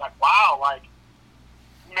confirmed it, I was like, wow, like,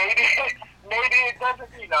 maybe it doesn't,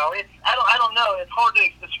 you know, it's, I don't know, it's hard to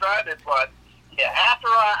describe it, but yeah, after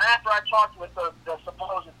I talked with the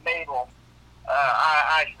supposed Mabel,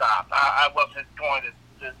 I stopped. I wasn't going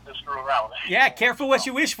to screw around with it. Yeah, careful what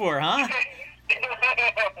you wish for, huh?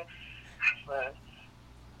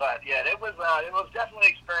 but yeah, it was definitely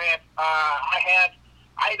an experience.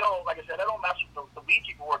 I don't, like I said, I don't mess with the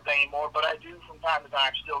Ouija board anymore, but I do from time to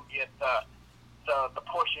time still get the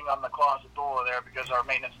pushing on the closet door there because our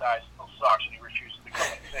maintenance guy still sucks and he refuses to come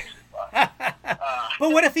and fix it.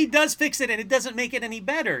 But what if he does fix it and it doesn't make it any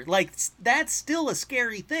better? Like, that's still a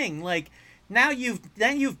scary thing. Like, now you've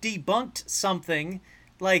debunked something.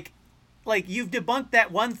 Like you've debunked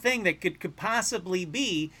that one thing that could possibly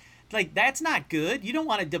be. Like, that's not good. You don't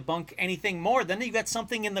want to debunk anything more. Then you got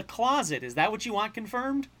something in the closet. Is that what you want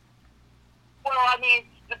confirmed? Well, I mean,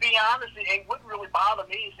 to be honest, it wouldn't really bother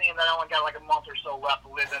me seeing that I only got like a month or so left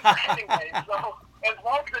to live in there anyway. So as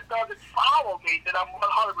long as it doesn't follow me, then I'm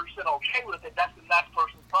 100% okay with it. That's the next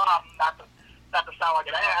person's problem. Not to sound like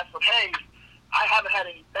an ass, but hey, I haven't had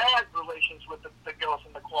any bad relations with the ghosts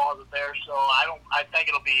in the closet there, so I think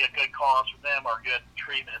it'll be a good cause for them or a good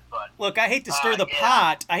treatment. But look, I hate to stir the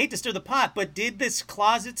pot. I hate to stir the pot, but did this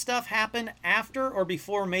closet stuff happen after or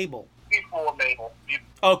before Mabel? Before Mabel.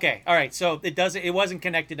 Okay, all right. So it wasn't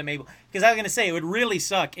connected to Mabel, because I was going to say it would really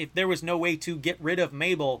suck if there was no way to get rid of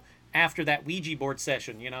Mabel after that Ouija board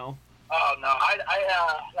session. You know? Oh no, I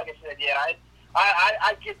like I said, yeah,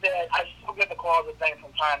 I get that. I still get the closet thing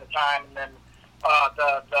from time to time, and then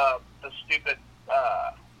The stupid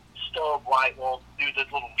stove light will do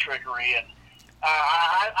this little trickery, and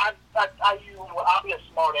I'll be a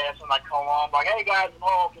smart ass when I come on, like, hey guys, I'm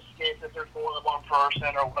all just in case if there's more than one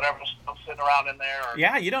person or whatever still sitting around in there. Or,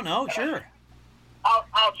 Yeah, you don't know, sure.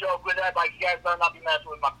 I'll joke with that, like, you guys better not be messing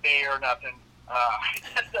with my beer or nothing.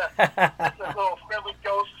 It's a little friendly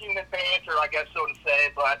ghost human banter, I guess, so to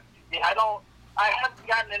say. But yeah, I haven't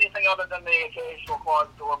gotten anything other than the occasional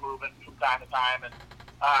closet door movement from time to time, and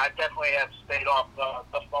I definitely have stayed off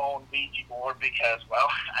the phone Ouija board because, well,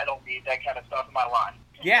 I don't need that kind of stuff in my life.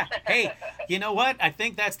 Yeah. Hey, you know what? I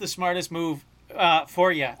think that's the smartest move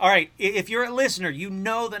for you. All right. If you're a listener, you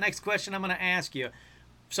know the next question I'm going to ask you.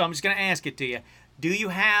 So I'm just going to ask it to you. Do you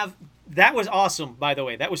have... That was awesome, by the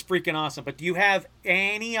way. That was freaking awesome. But do you have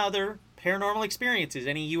any other paranormal experiences?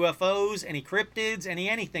 Any UFOs? Any cryptids?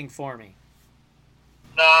 Anything for me?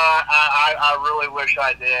 No, I really wish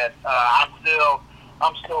I did. I'm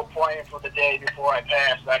still praying for the day before I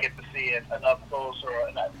pass that I get to see it up close or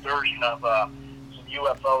a version of some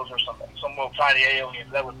UFOs or some little tiny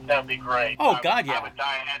aliens. That would be great. Oh, God, yeah. I would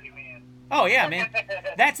die a happy man. Oh, yeah, man.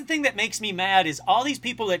 That's the thing that makes me mad is all these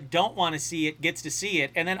people that don't want to see it gets to see it,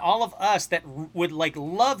 and then all of us that would, like,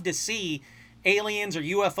 love to see aliens or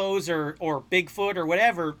UFOs or Bigfoot or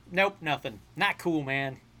whatever, nope, nothing. Not cool,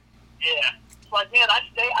 man. Yeah. It's like, man, I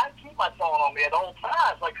keep my phone on me at all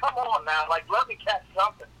times. Like, come on now. Like, let me catch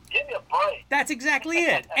something. Give me a break. That's exactly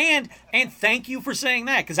it. And thank you for saying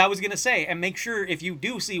that, because I was going to say, and make sure if you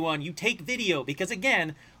do see one, you take video, because,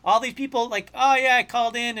 again, all these people like, oh, yeah, I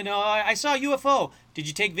called in and I saw a UFO. Did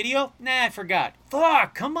you take video? Nah, I forgot.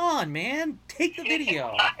 Fuck, come on, man. Take the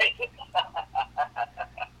video.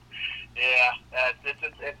 Yeah, it's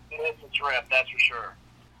a trip, that's for sure.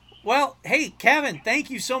 Well, hey, Kevin,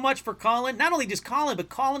 thank you so much for calling. Not only just calling, but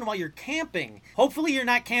calling while you're camping. Hopefully you're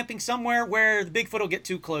not camping somewhere where the Bigfoot will get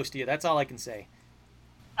too close to you. That's all I can say.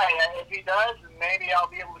 Hey, if he does, maybe I'll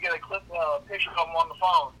be able to get a picture of him on the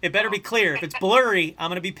phone. It better be clear. If it's blurry, I'm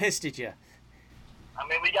going to be pissed at you. I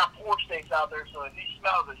mean, we got pork steaks out there, so if he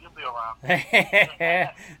smells it, he'll be around.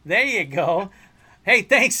 There you go. Hey,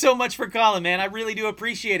 thanks so much for calling, man. I really do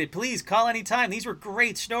appreciate it. Please call anytime. These were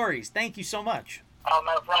great stories. Thank you so much. Oh,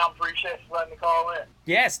 no problem. Appreciate you letting me call in.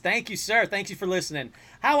 Yes, thank you, sir. Thank you for listening.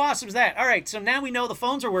 How awesome is that? All right, so now we know the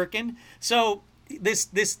phones are working. So this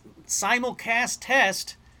simulcast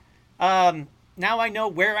test, now I know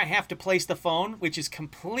where I have to place the phone, which is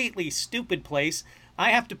completely stupid place.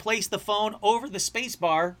 I have to place the phone over the space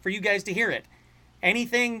bar for you guys to hear it.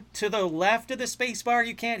 Anything to the left of the space bar,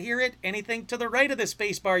 you can't hear it. Anything to the right of the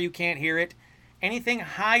space bar, you can't hear it. Anything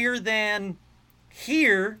higher than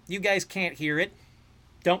here, you guys can't hear it.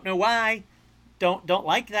 Don't know why. Don't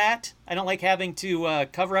like that. I don't like having to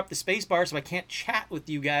cover up the space bar so I can't chat with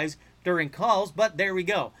you guys during calls, but there we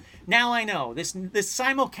go. Now I know. This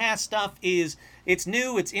simulcast stuff it's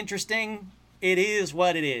new, it's interesting, it is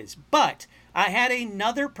what it is. But I had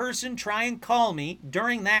another person try and call me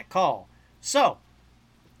during that call. So,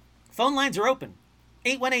 phone lines are open.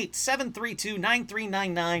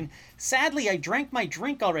 818-732-9399. Sadly, I drank my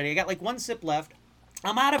drink already. I got like one sip left.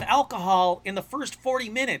 I'm out of alcohol in the first 40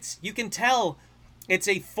 minutes. You can tell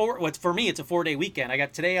for me, it's a 4-day weekend. I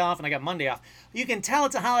got today off and I got Monday off. You can tell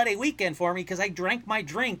it's a holiday weekend for me because I drank my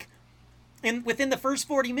drink within the first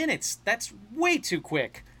 40 minutes. That's way too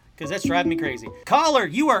quick because that's driving me crazy. Caller,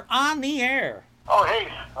 you are on the air. Oh,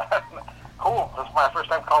 hey. Cool. This is my first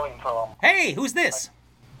time calling, so... Hey, who's this?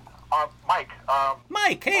 Mike.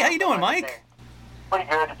 Mike, hey, how you doing, Mike? Pretty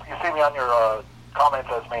good. You see me on your comments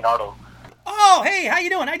as Maynardo. Oh, hey, how you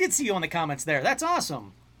doing? I did see you on the comments there. That's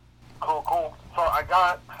awesome. Cool. So I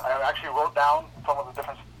actually wrote down some of the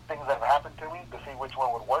different things that have happened to me to see which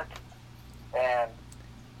one would work. And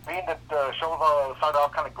being that the show started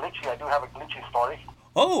off kind of glitchy, I do have a glitchy story.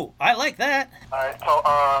 Oh, I like that. All right, so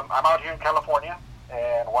I'm out here in California,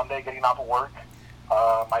 and one day getting off of work,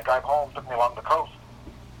 my drive home took me along the coast.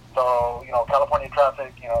 So, California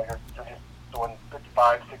traffic, you're just doing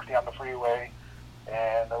 55, 60 on the freeway.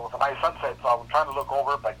 And it was a nice sunset, so I was trying to look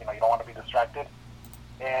over, but, you don't want to be distracted.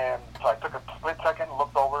 And so I took a split second,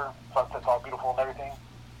 looked over, sunset's all beautiful and everything.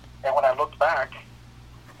 And when I looked back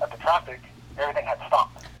at the traffic, everything had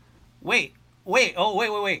stopped. Wait.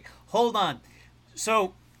 Hold on.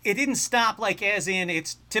 So it didn't stop like as in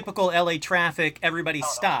it's typical LA traffic, everybody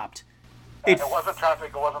stopped. It wasn't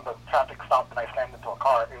traffic, it wasn't the traffic stopped and I slammed into a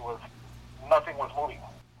car. Nothing was moving.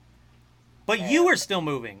 But you were still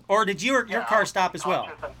moving, or did your car stop as well?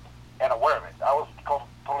 And aware of it. I was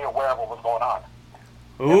totally aware of what was going on.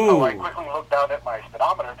 Ooh. And so I quickly looked down at my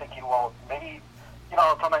speedometer thinking, well, maybe,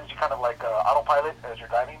 sometimes you kind of like autopilot as you're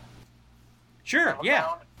driving. Sure, look yeah.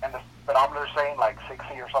 down, and the speedometer is saying like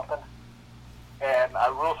 60 or something. And I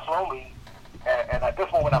real slowly, and at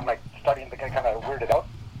this moment I'm like starting to get kind of weirded out.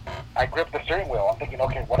 I grip the steering wheel. I'm thinking,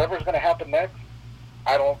 okay, whatever's going to happen next,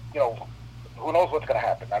 I don't, who knows what's going to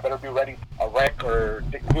happen. I better be ready, a wreck or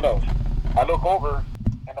who knows. I look over,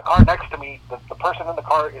 and the car next to me, the person in the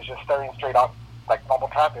car is just staring straight up like normal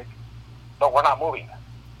traffic. No, we're not moving.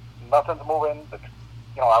 Nothing's moving.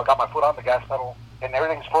 I got my foot on the gas pedal, and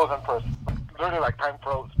everything's frozen for literally like time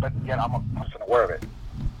froze, but yet I'm aware of it.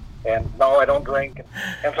 And no, I don't drink.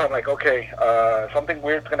 And so I'm like, okay, something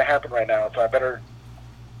weird's going to happen right now, so I better,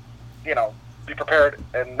 be prepared.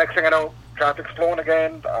 And next thing I know, traffic's flowing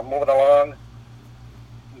again. I'm moving along.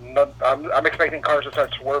 I'm expecting cars to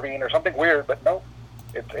start swerving or something weird, but no.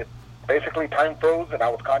 It's basically time froze, and I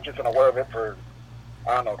was conscious and aware of it for,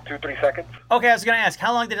 I don't know, 2-3 seconds. Okay, I was going to ask,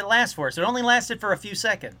 how long did it last for? So it only lasted for a few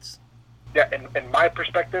seconds. Yeah, in my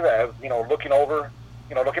perspective, as, looking over,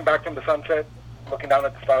 looking back from the sunset, looking down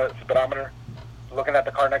at the speedometer, looking at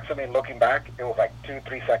the car next to me and looking back, it was like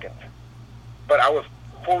 2-3 seconds. But I was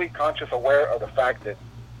fully conscious, aware of the fact that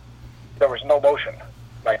there was no motion.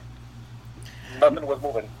 Like, nothing was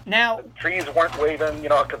moving. Now, the trees weren't waving,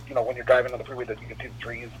 because, when you're driving on the freeway, you can see the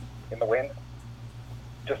trees in the wind.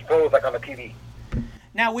 Just froze like on the TV.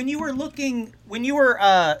 Now, while you were looking,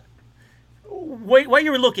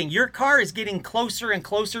 your car is getting closer and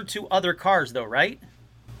closer to other cars, though, right?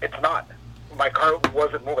 It's not. My car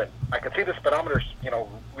wasn't moving. I could see the speedometer,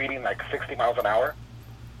 reading like 60 miles an hour.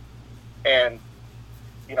 And,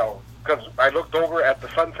 because I looked over at the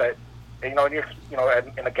sunset, and,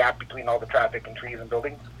 in a gap between all the traffic and trees and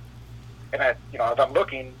buildings. And, as I'm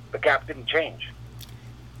looking, the gap didn't change.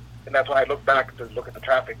 And that's when I looked back to look at the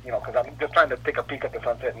traffic, because I'm just trying to take a peek at the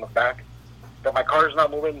sunset and look back. But my car's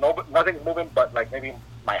not moving. Nothing's moving but, like, maybe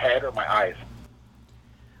my head or my eyes.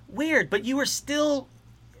 Weird, but you were still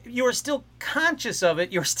conscious of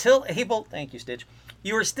it. You're still able, thank you, Stitch.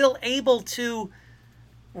 You were still able to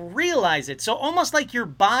realize it. So almost like your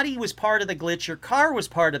body was part of the glitch, your car was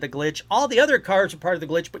part of the glitch, all the other cars were part of the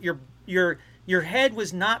glitch, but your head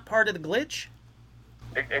was not part of the glitch?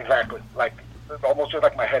 Exactly. Like, almost just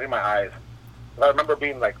like my head and my eyes. I remember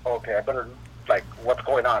being like, okay, I better, like, what's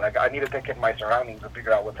going on? I need to take in my surroundings and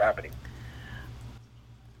figure out what's happening.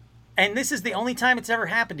 And this is the only time it's ever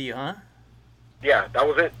happened to you, huh? Yeah, that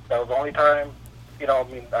was it. That was the only time.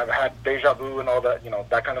 I've had deja vu and all that,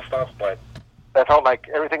 that kind of stuff, but that's how, like,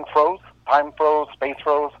 everything froze. Time froze, space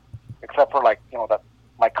froze, except for, like, that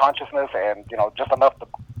my consciousness and, just enough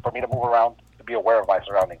for me to move around to be aware of my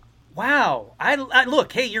surroundings. Wow. I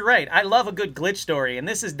look, hey, you're right. I love a good glitch story, and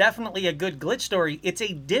this is definitely a good glitch story. It's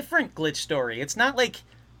a different glitch story. It's not like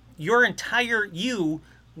your entire you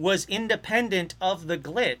was independent of the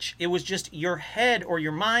glitch. It was just your head or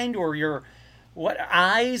your mind or your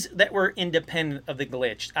eyes that were independent of the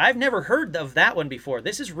glitch. I've never heard of that one before.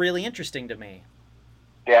 This is really interesting to me.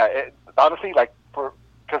 Yeah, honestly, like,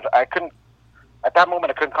 because I couldn't, at that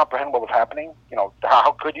moment, I couldn't comprehend what was happening.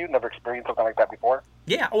 How could you? Never experienced something like that before.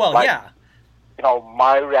 Yeah, well, like, yeah.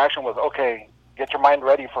 My reaction was, okay, get your mind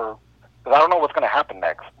ready because I don't know what's going to happen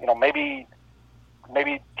next.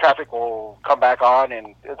 Maybe traffic will come back on,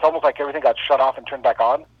 and it's almost like everything got shut off and turned back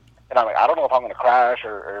on. And I'm like, I don't know if I'm going to crash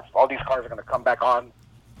or if all these cars are going to come back on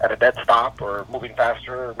at a dead stop or moving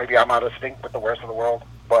faster, or maybe I'm out of sync with the rest of the world.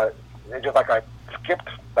 But it's just like I skipped,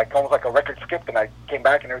 like almost like a record skipped, and I came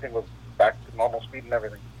back and everything was back to normal speed and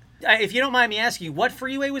everything. If you don't mind me asking, what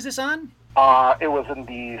freeway was this on? It was in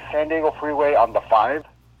the San Diego freeway on the 5.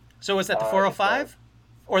 So was that the 405?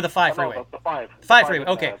 Or the 5 freeway? No, the 5. 5 freeway,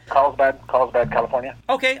 okay. Carlsbad, California.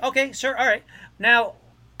 Okay, sure, all right. Now,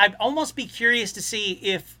 I'd almost be curious to see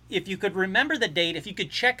if you could remember the date, if you could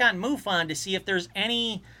check on MUFON to see if there's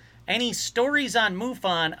any stories on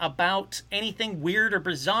MUFON about anything weird or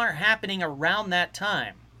bizarre happening around that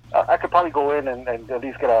time. I could probably go in and at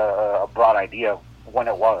least get a broad idea of when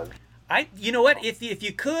it was. You know what? If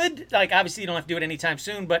you could, like, obviously you don't have to do it anytime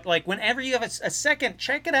soon, but like whenever you have a second,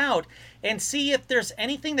 check it out and see if there's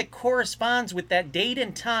anything that corresponds with that date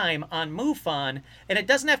and time on MUFON. And it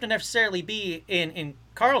doesn't have to necessarily be in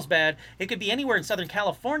Carlsbad. It could be anywhere in Southern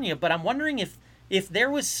California. But I'm wondering if there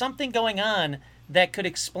was something going on that could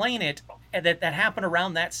explain it that happened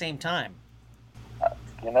around that same time.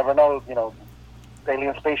 You never know.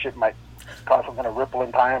 Alien spaceship might cause some kind of ripple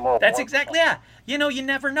in time. That's exactly, yeah. You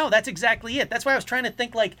never know. That's exactly it. That's why I was trying to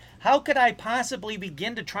think, like, how could I possibly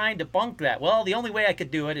begin to try and debunk that? Well, the only way I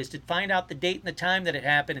could do it is to find out the date and the time that it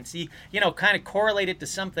happened and see, kind of correlate it to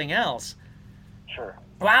something else. Sure.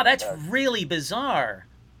 Wow, that's really bizarre.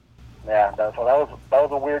 Yeah, so that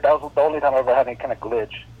was a weird, that was the only time I ever had any kind of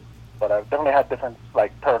glitch. but I've definitely had different,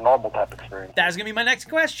 like, paranormal type experience. That's going to be my next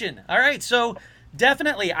question. All right, so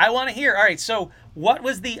definitely, I want to hear. All right, so what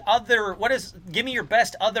was the other, give me your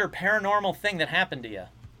best other paranormal thing that happened to you.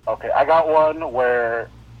 Okay, I got one where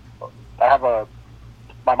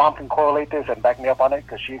my mom can correlate this and back me up on it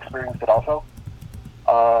because she experienced it also.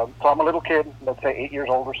 So I'm a little kid, let's say 8 years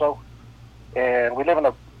old or so, and we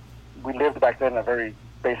lived back then in a very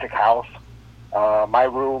basic house. My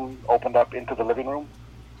room opened up into the living room,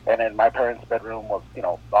 and then my parents' bedroom was,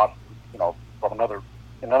 off, from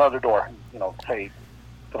another door, say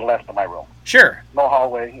to the left of my room. Sure. No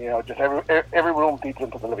hallway, just every room feeds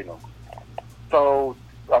into the living room. So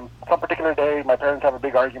some particular day, my parents have a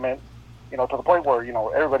big argument, to the point where,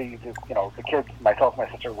 everybody, the kids, myself, my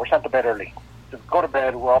sister, we're sent to bed early. Just go to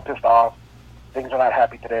bed, we're all pissed off, things are not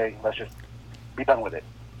happy today, let's just be done with it.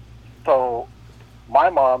 So my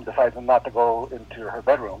mom decides not to go into her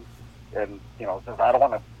bedroom and, says, I don't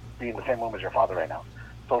want to be in the same room as your father right now.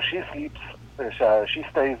 So she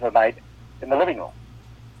stays the night in the living room.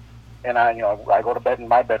 And I go to bed in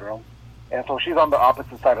my bedroom. And so she's on the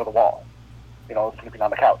opposite side of the wall, sleeping on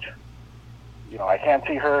the couch. I can't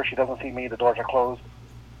see her. She doesn't see me. The doors are closed.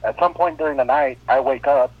 At some point during the night, I wake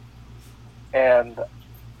up and,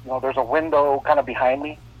 there's a window kind of behind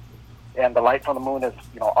me. And the light from the moon is,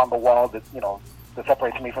 on the wall that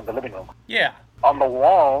separates me from the living room. Yeah. On the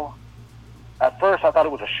wall, at first I thought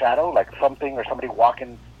it was a shadow, like something or somebody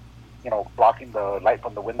walking, blocking the light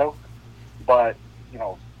from the window. But,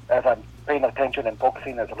 as I'm paying attention and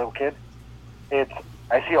focusing as a little kid,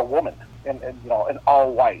 I see a woman in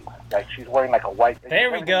all white. Like she's wearing like a white.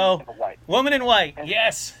 There we go. White. Woman in white.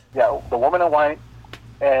 Yes. Yeah, the woman in white.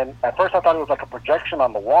 And at first I thought it was like a projection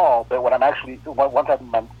on the wall, but when once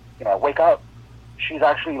I wake up, she's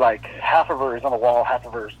actually like half of her is on the wall, half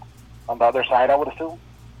of her's on the other side, I would assume.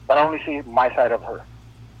 But I only see my side of her.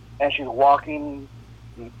 And she's walking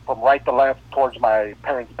from right to left towards my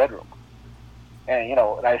parents' bedroom. And,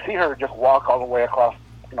 and I see her just walk all the way across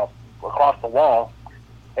the wall.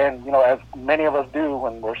 And, as many of us do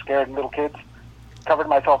when we're scared little kids, covered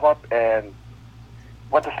myself up and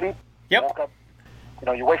went to sleep. Yep. Woke up.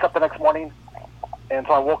 You wake up the next morning. And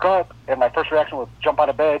so I woke up, and my first reaction was jump out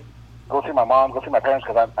of bed, go see my mom, go see my parents,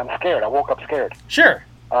 because I'm scared. I woke up scared. Sure.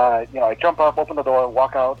 I jump up, open the door,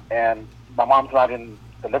 walk out, and my mom's not in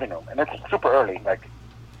the living room. And it's super early, like,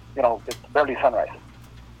 it's barely sunrise.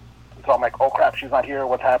 So I'm like, oh crap, she's not here.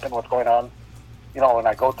 What's happened? What's going on? And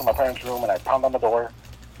I go to my parents' room and I pound on the door.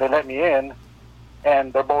 They let me in,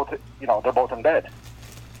 and they're both in bed.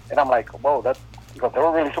 And I'm like, whoa, because they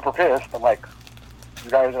were really super pissed. I'm like, you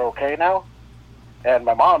guys are okay now? And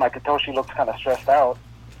my mom, I could tell she looked kind of stressed out.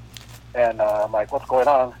 And I'm like, what's going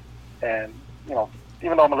on? And,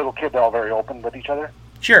 even though I'm a little kid, they're all very open with each other.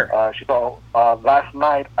 Sure. She told, last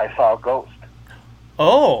night I saw a ghost.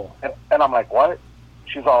 Oh. And I'm like, what?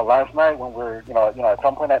 She's all, last night when we're, at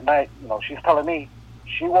some point at night, she's telling me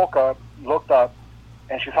she woke up, looked up,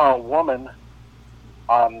 and she saw a woman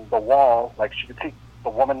on the wall, like she could see the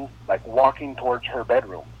woman like walking towards her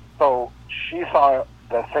bedroom. So she saw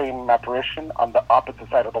the same apparition on the opposite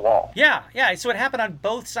side of the wall. Yeah. So it happened on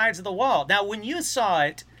both sides of the wall. Now, when you saw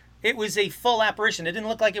it, it was a full apparition. It didn't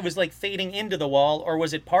look like it was like fading into the wall, or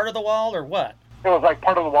was it part of the wall, or what? It was like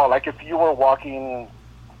part of the wall. Like if you were walking,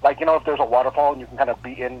 like, if there's a waterfall and you can kind of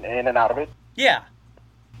be in and out of it. Yeah.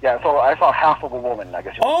 Yeah, so I saw half of a woman, I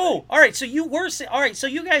guess. Oh, all right. So so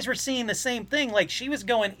you guys were seeing the same thing. Like she was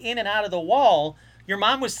going in and out of the wall. Your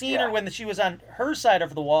mom was seeing her when she was on her side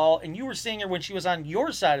of the wall, and you were seeing her when she was on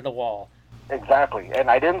your side of the wall. Exactly. And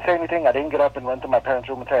I didn't say anything. I didn't get up and run to my parents'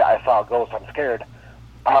 room and say, I saw a ghost, I'm scared.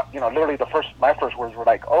 Literally my first words were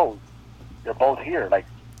like, oh, you're both here. Like,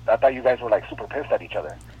 I thought you guys were like super pissed at each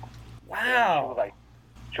other. Wow.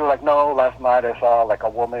 She was like, no, last night I saw like a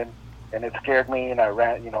woman, and it scared me, and I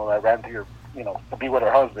ran to your, to be with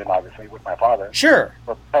her husband, obviously, with my father. Sure.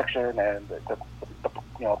 For protection, and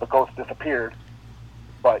the ghost disappeared.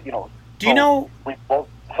 But, do you know? We both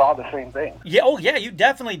saw the same thing. Yeah. Oh, yeah. You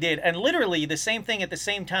definitely did, and literally the same thing at the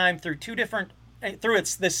same time through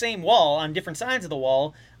the same wall on different sides of the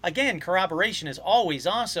wall. Again, corroboration is always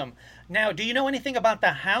awesome. Now, do you know anything about the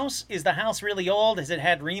house? Is the house really old? Has it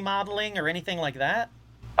had remodeling or anything like that?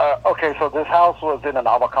 Okay, so this house was in an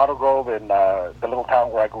avocado grove in the little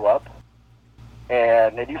town where I grew up.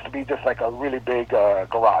 And it used to be just like a really big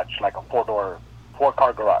garage, like a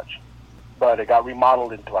four-car garage. But it got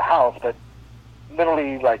remodeled into a house that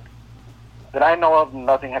literally, like, that I know of,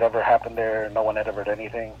 nothing had ever happened there. No one had ever done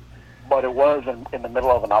anything. But it was in the middle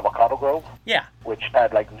of an avocado grove. Yeah. Which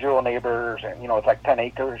had like 0 neighbors, and it's like 10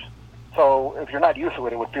 acres. So if you're not used to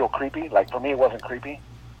it, it would feel creepy. Like for me, it wasn't creepy.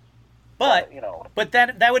 But you know, but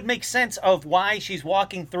that would make sense of why she's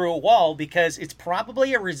walking through a wall, because it's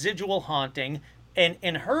probably a residual haunting, and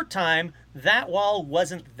in her time that wall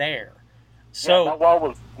wasn't there. So that wall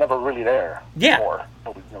was never really there. Yeah. Before,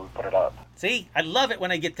 so we put it up. see, I love it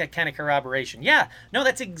when I get that kind of corroboration. Yeah, no,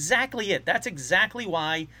 that's exactly it. That's exactly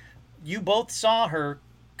why you both saw her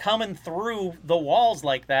coming through the walls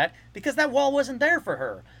like that, because that wall wasn't there for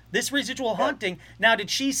her. This residual haunting. Now, did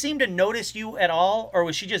she seem to notice you at all, or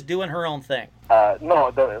was she just doing her own thing?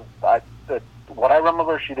 No, what I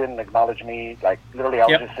remember, she didn't acknowledge me. Like, literally, I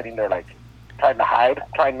was just sitting there, like, trying to hide,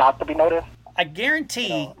 trying not to be noticed. I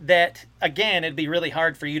guarantee that, again, it'd be really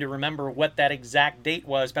hard for you to remember what that exact date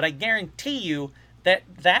was, but I guarantee you that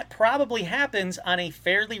that probably happens on a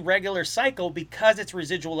fairly regular cycle because it's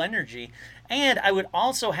residual energy. And I would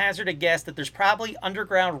also hazard a guess that there's probably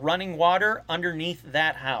underground running water underneath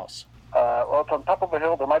that house. Well, it's on top of a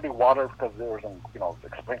hill. There might be water because there was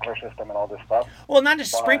a sprinkler system and all this stuff. Well, not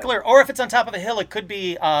just sprinkler, or if it's on top of a hill, it could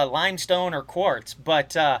be limestone or quartz.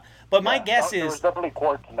 But my guess there is... was definitely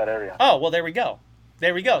quartz in that area. Oh, well, there we go.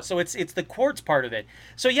 There we go. So it's the quartz part of it.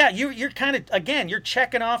 So yeah, you're kind of, again, you're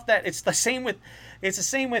checking off that. It's the same with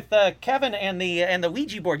Kevin and the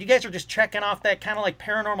Ouija board. You guys are just checking off that kind of like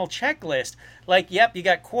paranormal checklist. Like, yep, you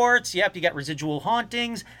got quartz. Yep, you got residual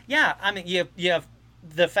hauntings. Yeah, I mean, you have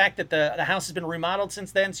the fact that the house has been remodeled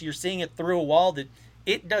since then, so you're seeing it through a wall that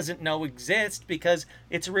it doesn't know exists because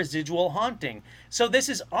it's a residual haunting. So this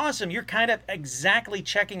is awesome. You're kind of exactly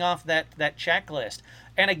checking off that checklist.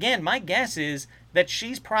 And again, my guess is that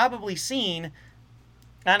she's probably seen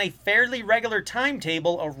on a fairly regular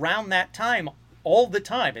timetable around that time all the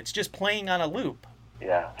time. It's just playing on a loop.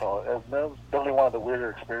 Yeah, so that was definitely one of the weirder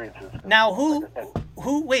experiences. Now, who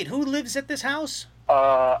lives at this house?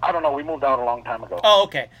 I don't know. We moved out a long time ago. Oh,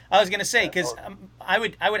 okay. I was gonna say, because I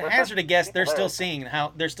would hazard a guess they're still seeing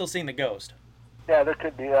the ghost. Yeah, there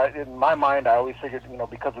could be. In my mind, I always figured,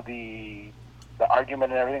 because of the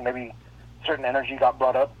argument and everything, maybe certain energy got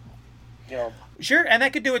brought up. Sure, and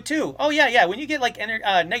that could do it too. Oh yeah. When you get like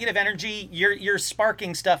negative energy, you're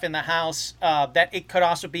sparking stuff in the house. That it could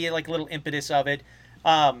also be like a little impetus of it.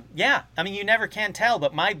 Yeah, I mean, you never can tell,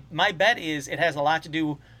 but my bet is it has a lot to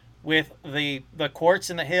do with the quartz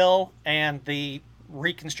in the hill and the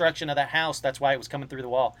reconstruction of the house. That's why it was coming through the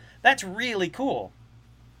wall. That's really cool.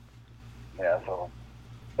 Yeah, so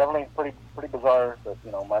definitely pretty bizarre. But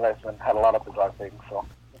my life's had a lot of bizarre things. So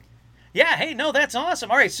yeah, hey, no, that's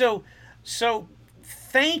awesome. All right, so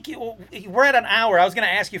thank you. We're at an hour. I was going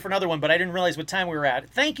to ask you for another one, but I didn't realize what time we were at.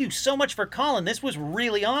 Thank you so much for calling. This was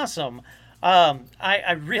really awesome.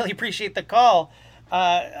 I really appreciate the call.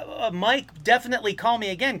 Mike, definitely call me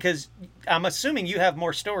again, because I'm assuming you have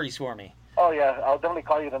more stories for me. Oh, yeah. I'll definitely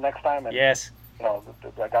call you the next time. And, yes.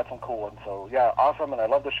 I got some cool ones. So, yeah, awesome. And I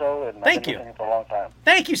love the show. And Thank I've been you. listening for a long time.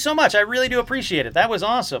 Thank you so much. I really do appreciate it. That was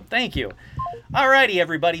awesome. Thank you. All righty,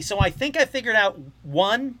 everybody. So I think I figured out,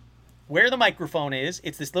 one, where the microphone is.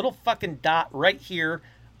 It's this little fucking dot right here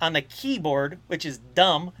on the keyboard, which is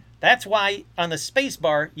dumb. That's why on the space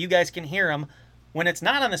bar, you guys can hear them. When it's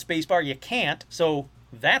not on the space bar, you can't. So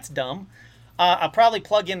that's dumb. I'll probably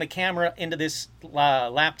plug in the camera into this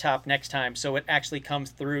laptop next time, so it actually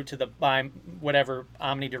comes through to the whatever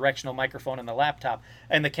omnidirectional microphone in the laptop,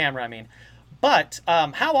 and the camera, I mean. But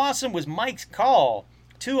how awesome was Mike's call?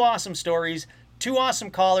 2 awesome stories, 2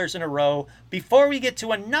 awesome callers in a row. Before we get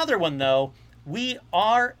to another one, though, we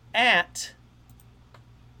are at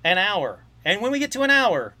an hour. And when we get to an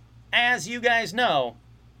hour, as you guys know,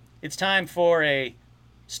 it's time for a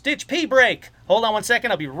Stitch P break. Hold on one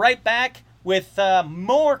second. I'll be right back with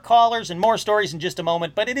more callers and more stories in just a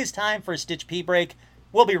moment. But it is time for a Stitch P break.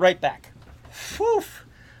 We'll be right back. Whew.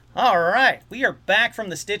 All right. We are back from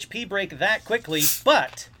the Stitch P break that quickly.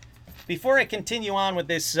 But before I continue on with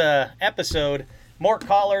this episode, more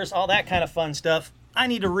callers, all that kind of fun stuff, I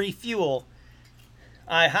need to refuel.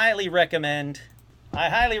 I highly recommend,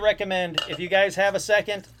 if you guys have a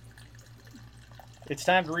second, it's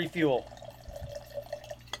time to refuel.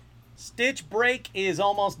 Stitch break is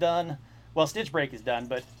almost done. Well, Stitch break is done,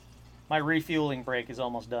 but my refueling break is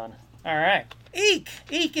almost done. All right. Eek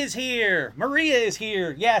is here. Maria is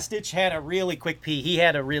here. Yeah, Stitch had a really quick pee. He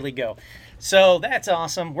had to really go. So that's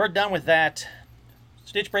awesome. We're done with that.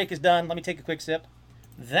 Stitch break is done. Let me take a quick sip.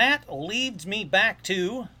 That leads me back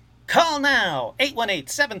to call now.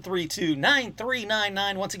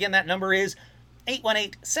 818-732-9399. Once again, that number is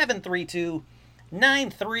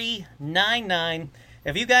 818-732-9399.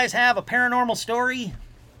 If you guys have a paranormal story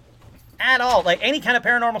at all, like any kind of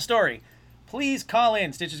paranormal story, please call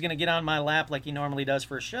in. Stitch is going to get on my lap like he normally does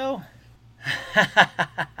for a show.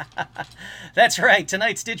 That's right.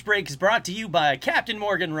 Tonight's Stitch Break is brought to you by Captain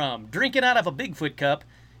Morgan Rum. Drink it out of a Bigfoot cup,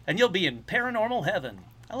 and you'll be in paranormal heaven.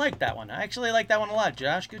 I like that one. I actually like that one a lot,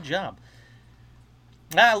 Josh. Good job.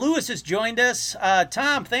 Lewis has joined us.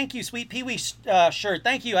 Tom, thank you. Sweet Pee Wee shirt.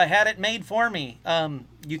 Thank you. I had it made for me.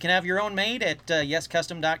 You can have your own made at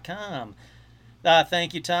yescustom.com.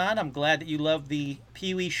 Thank you, Todd. I'm glad that you love the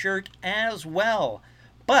Pee Wee shirt as well.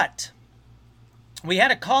 But we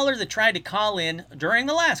had a caller that tried to call in during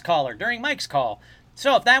the last caller, during Mike's call.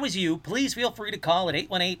 So if that was you, please feel free to call at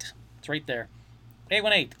 818. It's right there.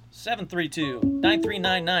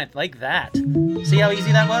 818-732-9399. Like that. See how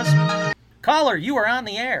easy that was? Caller, you are on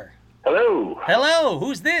the air. Hello. Hello,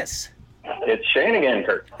 who's this? It's Shane again,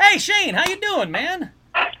 Kurt. Hey, Shane, how you doing, man?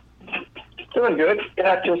 Doing good.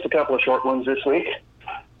 Got just a couple of short ones this week.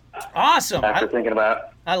 Awesome. After thinking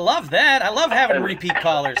about. I love that. I love having repeat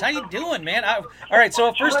callers. How you doing, man? All right,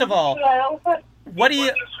 so first of all, what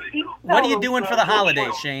are you doing for the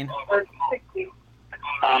holidays, Shane?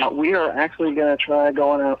 We are actually going to try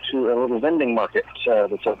going out to a little vending market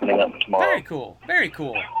that's opening up tomorrow. Very cool. Very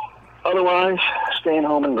cool. Otherwise, staying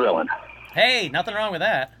home and grilling. Hey, nothing wrong with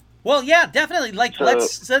that. Well, yeah, definitely. Like, So-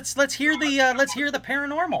 let's hear the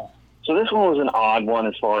paranormal. So this one was an odd one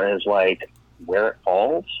as far as like where it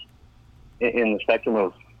falls in the spectrum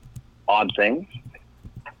of odd things.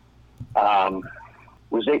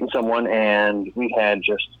 Was dating someone and we had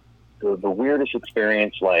just the weirdest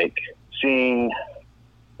experience, like seeing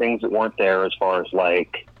things that weren't there as far as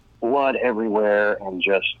like blood everywhere and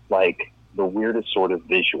just like the weirdest sort of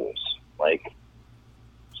visuals, like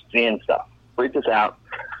seeing stuff. Freaked us out.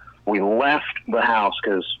 We left the house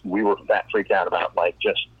because we were that freaked out about like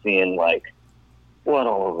just seeing like blood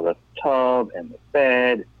all over the tub and the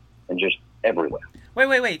bed and just everywhere.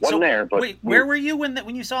 Wait. Wasn't there, but wait, where were you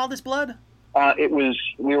when you saw this blood? We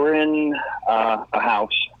were in a house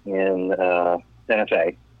in Santa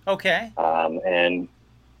Fe. Okay. And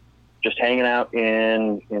just hanging out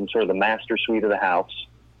in sort of the master suite of the house.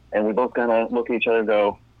 And we both kind of look at each other and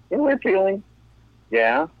go, weird feeling.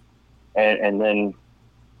 Yeah. And then,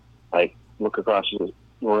 like, look across the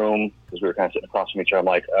room, because we were kind of sitting across from each other. I'm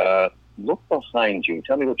like, look behind you.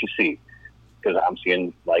 Tell me what you see. Because I'm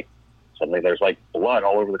seeing, like, suddenly there's, like, blood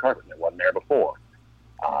all over the carpet that wasn't there before.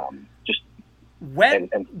 Just Wet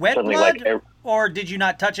suddenly, blood? like, Or did you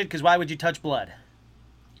not touch it? Because why would you touch blood?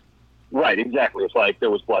 right, exactly. It's like there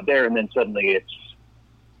was blood there, and then suddenly it's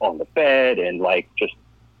on the bed, and, like, just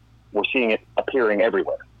we're seeing it appearing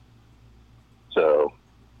everywhere. So,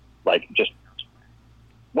 like, just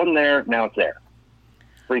wasn't there, now it's there.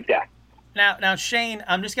 Freaked out. Now, Shane,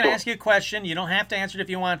 I'm just going to ask you a question. You don't have to answer it if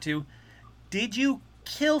you want to. Did you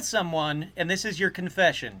kill someone, and this is your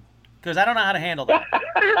confession? Because I don't know how to handle that.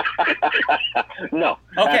 No,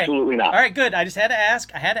 Okay. absolutely not. All right, good. I just had to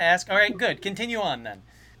ask. All right, good. Continue on then.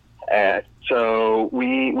 So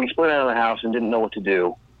we split out of the house and didn't know what to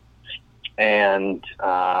do, and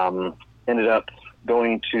ended up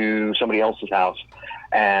going to somebody else's house.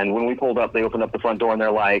 And when we pulled up, they opened up the front door, and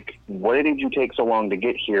they're like, "Why did you take so long to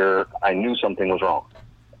get here? I knew something was wrong."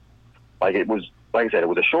 Like, it was, like I said, it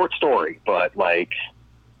was a short story, but, like,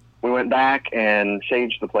 we went back and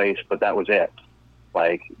saged the place, but that was it.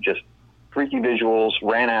 Like, just freaky visuals,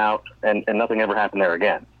 ran out, and nothing ever happened there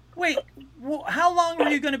again. Wait, how long were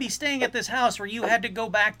you going to be staying at this house where you had to go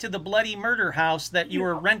back to the bloody murder house that you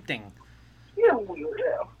were renting?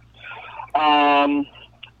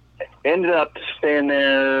 Ended up staying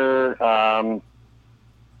there,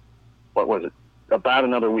 what was it? About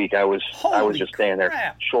another week. I was just staying there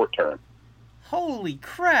crap. short term. Holy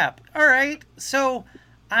crap. All right. So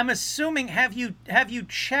I'm assuming, have you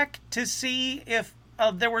checked to see if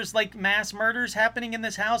there was like mass murders happening in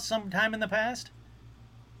this house sometime in the past?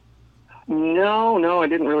 No, I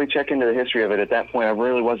didn't really check into the history of it at that point. I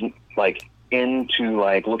really wasn't like into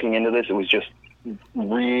like looking into this. It was just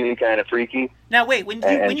really kind of freaky. Now wait, when you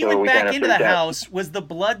so went we back kinda into the freaked out. house, was the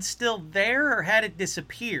blood still there or had it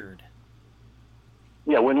disappeared?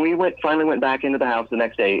 Yeah, when we finally went back into the house the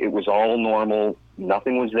next day, it was all normal.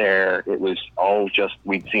 Nothing was there. It was all just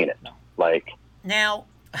we'd seen it. Like, Now,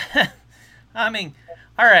 I mean,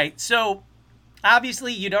 all right, so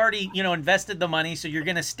obviously you'd already, invested the money, so you're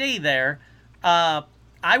going to stay there. I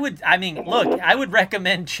would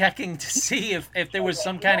recommend checking to see if there was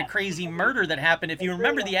some kind of crazy murder that happened. If you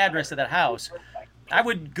remember the address of that house, I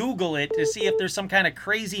would Google it to see if there's some kind of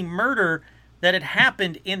crazy murder that had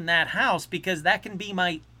happened in that house, because that can be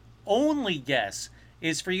my only guess,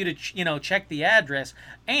 is for you to, check the address.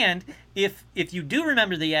 And if you do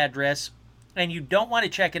remember the address and you don't want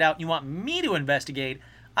to check it out, and you want me to investigate,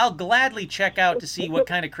 I'll gladly check out to see what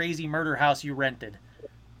kind of crazy murder house you rented.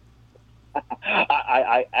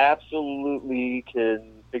 I absolutely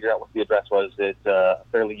can figure out what the address was. It's a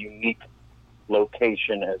fairly unique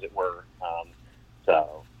location, as it were.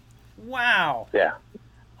 So, Wow. yeah.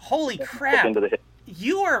 Holy Look crap. into the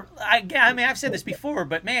You are, I mean, I've said this before,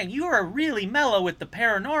 but man, you are really mellow with the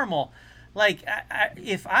paranormal. Like,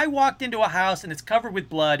 if I walked into a house and it's covered with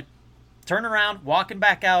blood, turn around, walking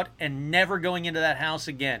back out, and never going into that house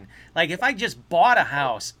again. Like, if I just bought a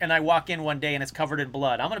house and I walk in one day and it's covered in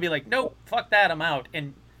blood, I'm going to be like, nope, fuck that, I'm out.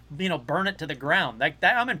 And, burn it to the ground. Like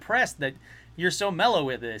that, I'm impressed that you're so mellow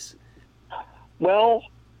with this. Well,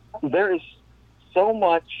 there is so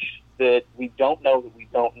much that we don't know that we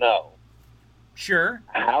don't know. Sure.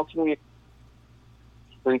 How can we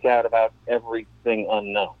freak out about everything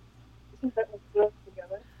unknown? That was good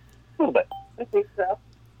together. A little bit. I think so.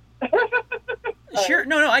 Sure.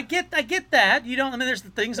 No, I get that. There's the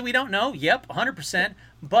things that we don't know. Yep, 100%.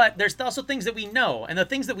 But there's also things that we know. And the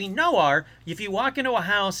things that we know are, if you walk into a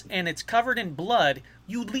house and it's covered in blood,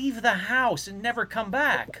 you leave the house and never come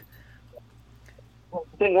back. Well,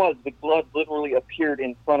 the thing was, the blood literally appeared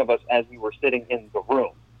in front of us as we were sitting in the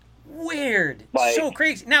room. Weird. Like- So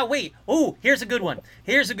crazy. Now, wait. Oh, here's a good one.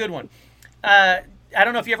 I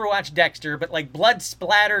don't know if you ever watched Dexter, but like blood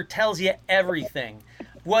splatter tells you everything.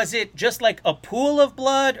 Was it just like a pool of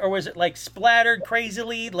blood, or was it like splattered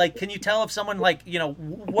crazily? Like, can you tell if someone what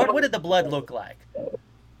did the blood look like?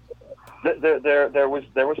 There was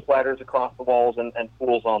splatters across the walls and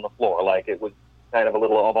pools on the floor. Like, it was kind of a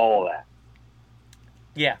little of all of that.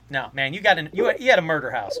 Yeah, no, man, you had a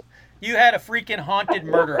murder house. You had a freaking haunted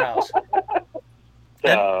murder house.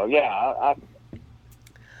 So yeah,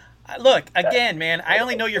 Look, again, man, I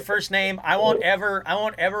only know your first name. I won't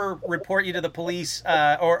ever report you to the police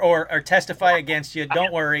or testify against you.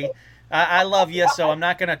 Don't worry. I love you, so I'm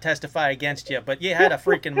not going to testify against you. But you had a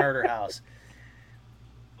freaking murder house.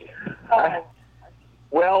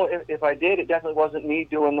 well, if I did, it definitely wasn't me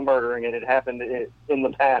doing the murdering. It had happened in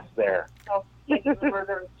the past there. Oh, the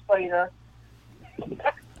murder spider.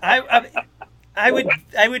 I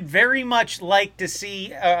would very much like to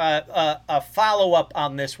see a follow-up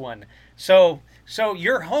on this one. So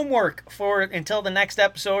your homework for until the next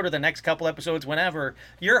episode or the next couple episodes, whenever,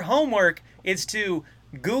 your homework is to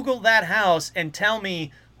Google that house and tell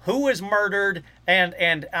me who was murdered,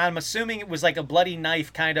 and I'm assuming it was like a bloody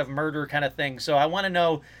knife kind of murder kind of thing. So I want to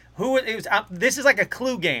know who it was. This is like a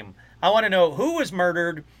clue game. I want to know who was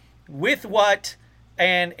murdered, with what,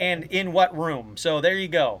 and in what room. So there you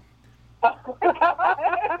go.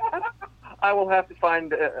 I will have to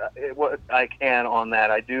find what I can on that.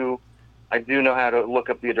 I do know how to look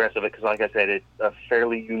up the address of it because, like I said, it's a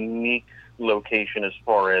fairly unique location as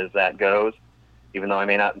far as that goes. Even though I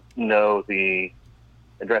may not know the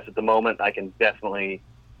address at the moment, I can definitely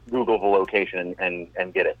Google the location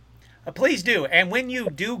and get it. Please do. And when you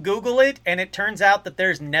do Google it and it turns out that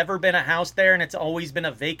there's never been a house there and it's always been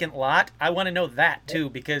a vacant lot, I want to know that too,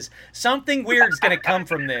 because something weird is going to come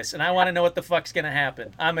from this, and I want to know what the fuck's going to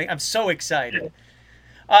happen. I'm so excited.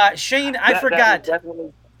 Shane, I forgot.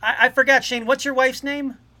 I forgot, Shane, what's your wife's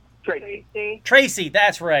name? Tracy. Tracy,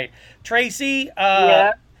 that's right. Tracy,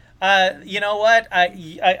 Yeah. you know what?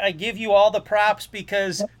 I give you all the props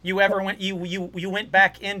because you went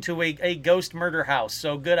back into a ghost murder house.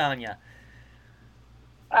 So good on you.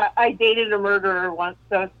 I dated a murderer once,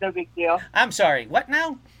 so it's no big deal. I'm sorry. What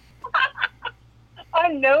now?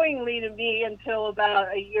 Unknowingly to me, until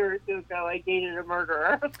about a year or two ago, I dated a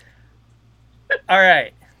murderer. All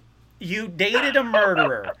right. You dated a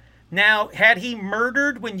murderer. Now, had he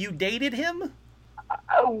murdered when you dated him?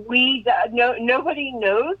 Nobody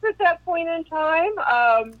knows at that point in time.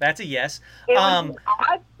 That's a yes. It was an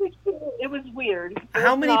odd situation. It was weird. It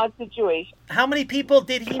was an odd situation. How many people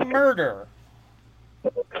did he murder?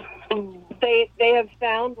 They have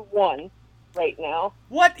found one right now.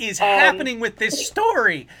 What is happening with this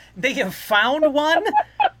story? They have found one?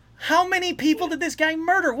 How many people did this guy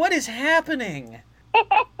murder? What is happening?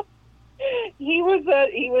 He was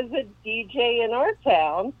a DJ in our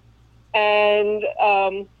town, and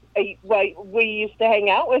we used to hang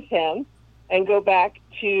out with him and go back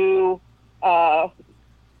to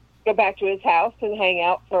his house and hang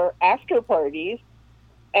out for after parties,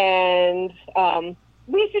 and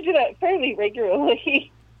we used to do that fairly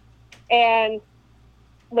regularly. And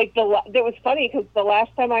like it was funny because the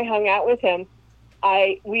last time I hung out with him,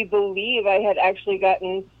 we believe I had actually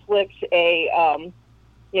gotten slipped a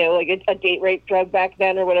date rape drug back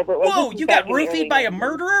then or whatever it was. Whoa, you got roofied by a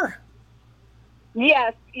murderer?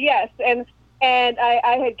 Yes, and And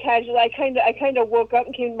I had casually, I kind of woke up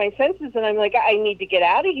and came to my senses, and I'm like, I need to get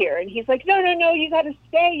out of here. And he's like, no, you got to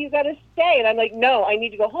stay. And I'm like, no, I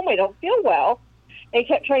need to go home. I don't feel well. And he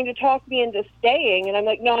kept trying to talk me into staying, and I'm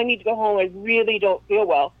like, no, I need to go home. I really don't feel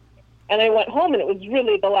well. And I went home, and it was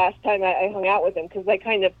really the last time I hung out with him, because I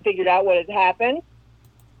kind of figured out what had happened.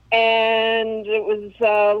 And it was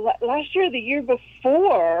last year, the year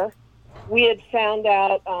before, we had found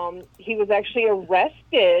out he was actually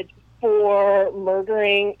arrested for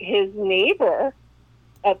murdering his neighbor,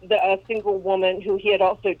 a single woman who he had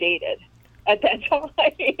also dated at that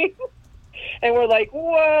time. And we're like,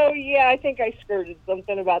 whoa, yeah, I think I skirted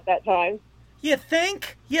something about that time. You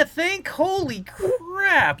think? Holy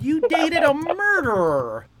crap, you dated a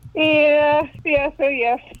murderer. Yeah, so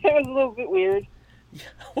it was a little bit weird.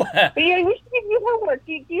 But yeah, we should give you homework.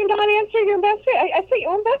 Do you not answer your message? I sent you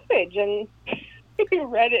a message, and you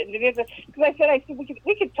read it, and because I said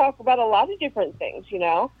we could talk about a lot of different things, you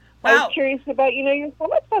know. Wow. I was curious about, your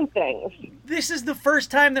thoughts on things. This is the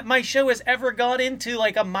first time that my show has ever gone into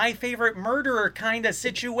like a My Favorite Murderer kind of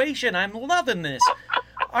situation. I'm loving this.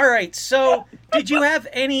 All right, so did you have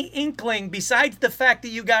any inkling, besides the fact that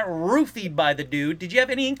you got roofied by the dude, did you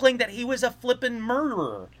have any inkling that he was a flippin'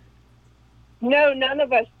 murderer? No, none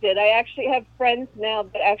of us did. I actually have friends now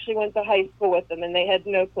that actually went to high school with him, and they had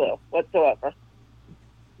no clue whatsoever.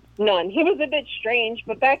 None. He was a bit strange,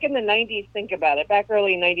 but back in the 90s, think about it. Back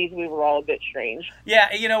early 90s, we were all a bit strange.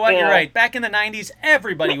 Yeah, you know what? You're right. Back in the 90s,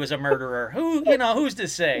 everybody was a murderer. Who's to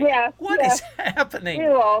say? Yeah. What is happening? We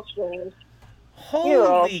were all strange.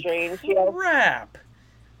 Holy crap.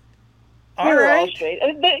 All right. All strange.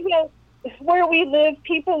 But, where we live,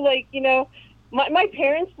 people my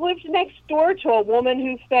parents lived next door to a woman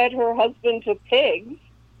who fed her husband to pigs.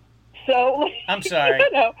 So, I'm sorry.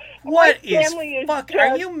 What is fuck?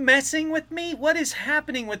 Are you messing with me? What is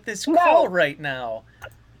happening with this call right now?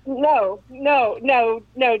 No.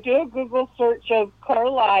 Do a Google search of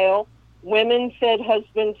Carlisle, women fed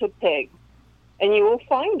husband to pigs, and you will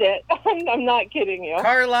find it. I'm not kidding you.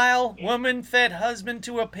 Carlisle, woman fed husband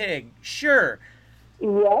to a pig. Sure.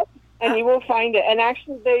 Yep. And you will find it. And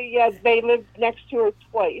actually, they lived next to her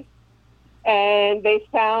twice, and they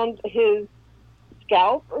found his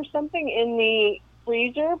scalp or something in the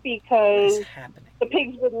freezer because the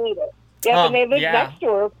pigs wouldn't eat it. Yeah, and they lived next to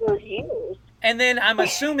her for years. And then I'm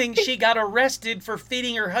assuming she got arrested for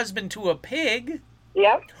feeding her husband to a pig.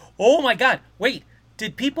 Yep. Oh my God! Wait,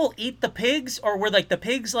 did people eat the pigs, or were the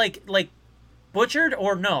pigs like butchered,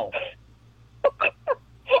 or no?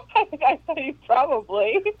 I think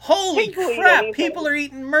probably. Holy crap! People are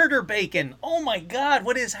eating murder bacon. Oh my God!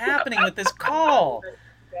 What is happening with this call?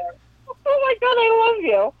 Oh my God, I love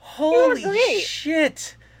you. Holy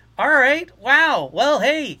shit. All right. Wow. Well,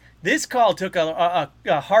 hey, this call took a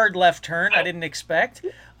hard left turn I didn't expect.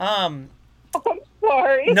 I'm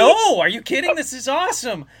sorry. No, are you kidding? This is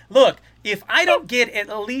awesome. Look, if I don't get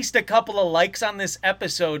at least a couple of likes on this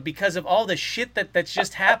episode because of all the shit that's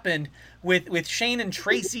just happened with Shane and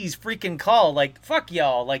Tracy's freaking call, fuck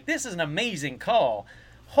y'all. This is an amazing call.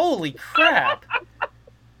 Holy crap.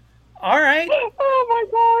 All right. Oh, my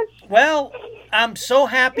gosh. Well, I'm so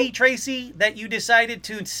happy, Tracy, that you decided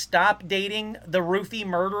to stop dating the roofie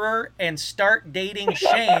murderer and start dating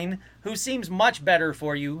Shane, who seems much better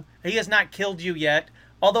for you. He has not killed you yet,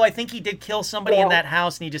 although I think he did kill somebody in that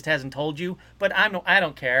house and he just hasn't told you. But I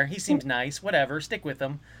don't care. He seems nice. Whatever. Stick with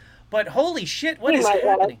him. But holy shit, what is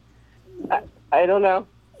happening? I don't know.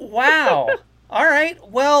 Wow. All right.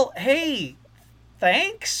 Well, hey,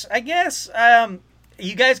 thanks, I guess.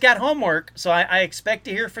 You guys got homework, so I expect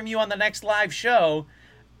to hear from you on the next live show.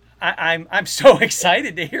 I'm so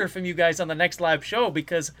excited to hear from you guys on the next live show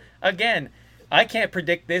because, again, I can't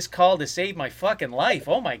predict this call to save my fucking life.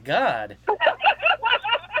 Oh, my God.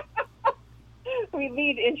 We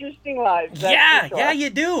lead interesting lives. Yeah, you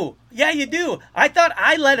do. Yeah, you do. I thought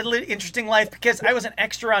I led an interesting life because I was an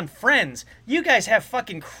extra on Friends. You guys have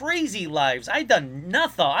fucking crazy lives. I've done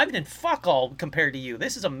nothing. I've done fuck all compared to you.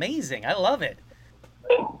 This is amazing. I love it.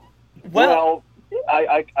 Well,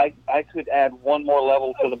 I could add one more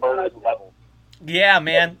level to the murder level. Yeah,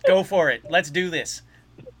 man. Go for it. Let's do this.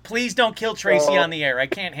 Please don't kill Tracy on the air. I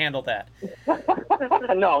can't handle that.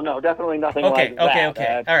 No, definitely nothing like that.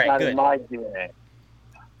 Okay. All right, not good. In my DNA.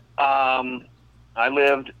 I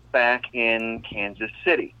lived back in Kansas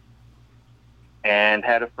City and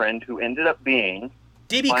had a friend who ended up being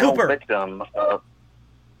D.B. final Cooper. victim of...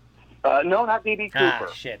 no, not D.B. Cooper.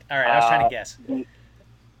 Ah, shit. All right, I was trying to guess.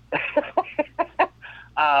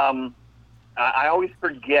 I always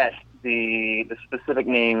forget the specific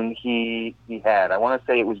name he had. I want to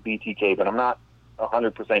say it was BTK, but I'm not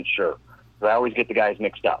 100% sure. So I always get the guys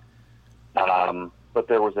mixed up. But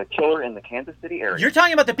there was a killer in the Kansas City area. You're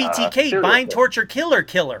talking about the BTK, serial Bind, killer. Torture,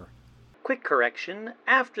 Killer. Quick correction.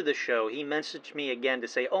 After the show, he messaged me again to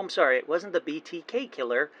say, oh, I'm sorry, it wasn't the BTK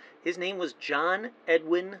killer. His name was John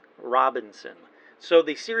Edwin Robinson. So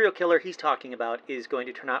the serial killer he's talking about is going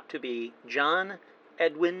to turn out to be John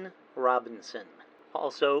Edwin Robinson.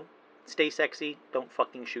 Also, stay sexy, don't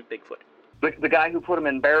fucking shoot Bigfoot. The guy who put him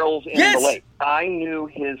in barrels in Yes! the lake. I knew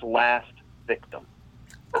his last victim.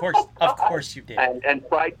 Of course you did. And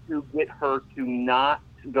tried to get her to not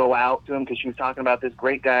go out to him because she was talking about this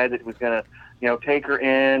great guy that was going to, take her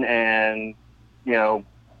in, and,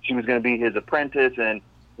 she was going to be his apprentice, and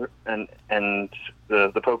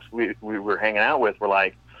the folks we were hanging out with were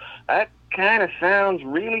like, that kind of sounds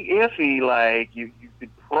really iffy. Like, you could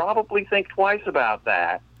probably think twice about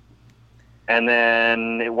that. And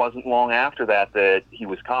then it wasn't long after that he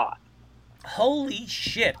was caught. Holy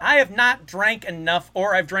shit. I have not drank enough,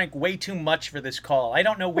 or I've drank way too much for this call. I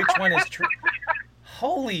don't know which one is true.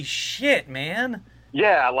 Holy shit, man.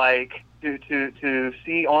 Yeah, like, to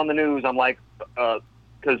see on the news, I'm like,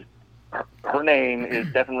 because her name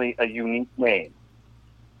is definitely a unique name.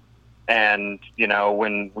 And,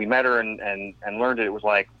 when we met her and learned it was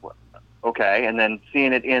like, okay. And then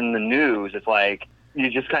seeing it in the news, it's like, you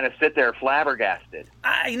just kind of sit there flabbergasted.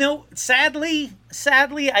 I know, sadly,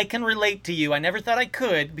 I can relate to you. I never thought I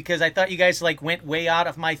could because I thought you guys went way out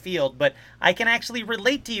of my field, but I can actually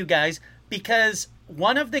relate to you guys because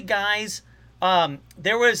one of the guys,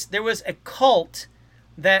 there was a cult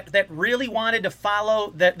that really wanted to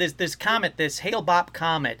follow this comet, this Hale-Bopp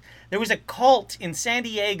comet. There was a cult in San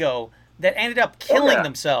Diego that ended up killing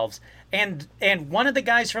themselves. And one of the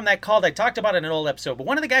guys from that cult, I talked about it in an old episode, but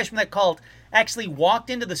one of the guys from that cult actually walked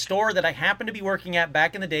into the store that I happened to be working at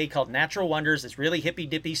back in the day called Natural Wonders, this really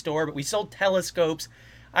hippy-dippy store, but we sold telescopes.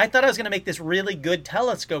 I thought I was going to make this really good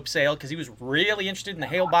telescope sale because he was really interested in the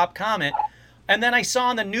Hale-Bopp comet. And then I saw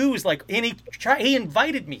on the news, and he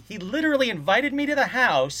invited me. He literally invited me to the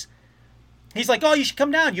house. He's like, oh, you should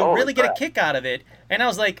come down. You'll really get a kick out of it. And I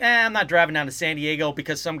was like, I'm not driving down to San Diego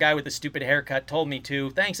because some guy with a stupid haircut told me to.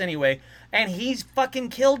 Thanks anyway. And he's fucking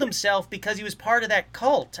killed himself because he was part of that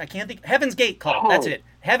cult. I can't think. Heaven's Gate cult. That's it.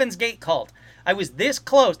 Heaven's Gate cult. I was this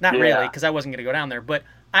close. Not really, because I wasn't going to go down there. But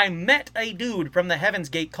I met a dude from the Heaven's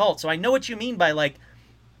Gate cult. So I know what you mean by,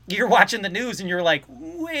 you're watching the news and you're like,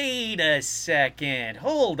 wait a second.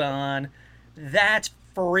 Hold on. That's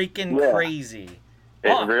freaking crazy.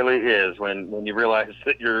 It really is when you realize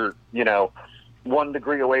that you're, 1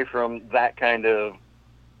 degree away from that kind of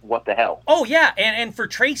what the hell. Oh, yeah. And for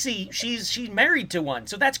Tracy, she's married to one.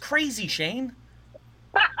 So that's crazy, Shane.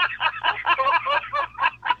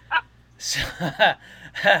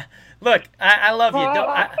 Look, I love you.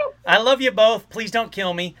 I love you both. Please don't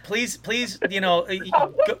kill me. Please,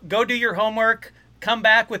 go do your homework. Come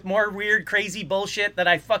back with more weird, crazy bullshit that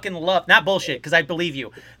I fucking love. Not bullshit, because I believe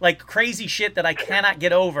you. Crazy shit that I cannot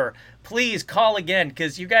get over. Please call again,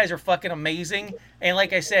 because you guys are fucking amazing. And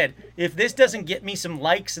like I said, if this doesn't get me some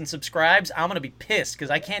likes and subscribes, I'm going to be pissed,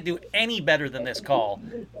 because I can't do any better than this call.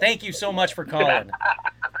 Thank you so much for calling.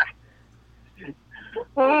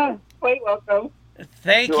 Quite welcome.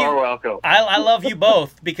 Thank you. You're welcome. I love you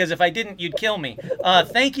both, because if I didn't, you'd kill me.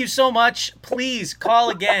 Thank you so much. Please call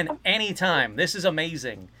again anytime. This is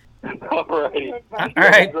amazing. All right. All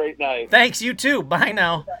right. Have a great night. Thanks, you too. Bye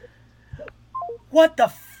now. What the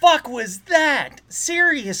fuck was that?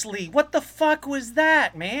 Seriously, what the fuck was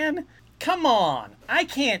that, man? Come on. I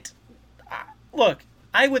can't... Look,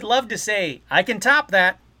 I would love to say, I can top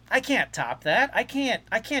that. I can't top that. I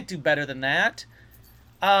can't do better than that.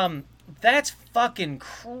 That's fucking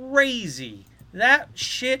crazy. That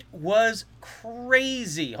shit was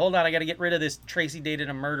crazy. Hold on, I gotta get rid of this Tracy dated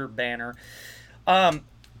a murder banner.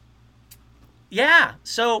 Yeah,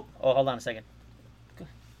 so... Oh, hold on a second.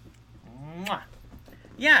 Mwah.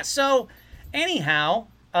 Yeah, so, anyhow,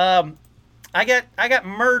 I got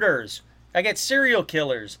murders. I got serial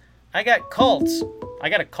killers. I got cults. I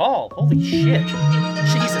got a call. Holy shit.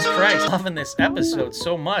 Jesus Christ. Loving this episode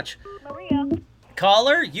so much. Maria.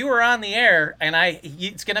 Caller, you are on the air, and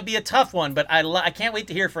it's going to be a tough one, but I can't wait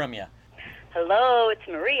to hear from you. Hello, it's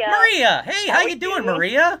Maria. Maria, hey, how you doing,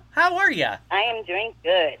 Maria? How are you? I am doing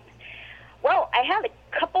good. Well, I have a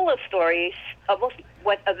couple of stories of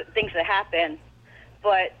the things that happened,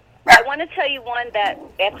 but I want to tell you one that,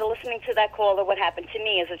 after listening to that caller, what happened to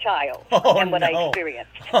me as a child and what I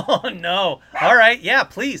experienced. Oh, no. All right, yeah,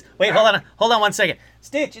 please. Wait, hold on 1 second.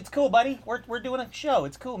 Stitch, it's cool, buddy. We're doing a show.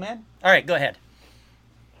 It's cool, man. All right, go ahead.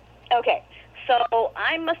 Okay, so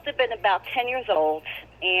I must have been about 10 years old,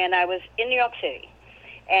 and I was in New York City.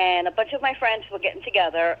 and a bunch of my friends were getting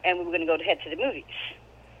together, and we were going to head to the movies.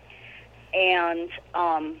 And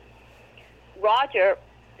Roger,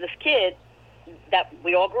 this kid that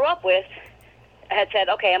we all grew up with, had said,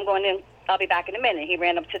 okay, I'm going in, I'll be back in a minute. He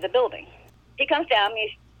ran up to the building. He comes down,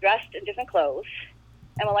 he's dressed in different clothes,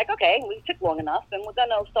 and we're like, okay, we took long enough, and we're going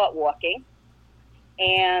to start walking.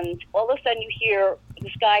 And all of a sudden you hear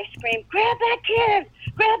this guy scream, grab that kid,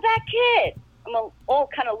 grab that kid. I'm all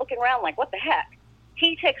kind of looking around like, what the heck?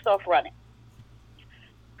 He takes off running.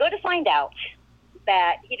 Go to find out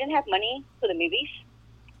that he didn't have money for the movies,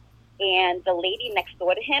 and the lady next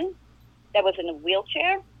door to him that was in a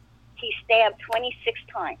wheelchair, he stabbed 26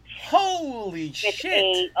 times. Holy with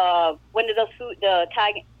shit! One of those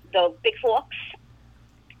the big forks,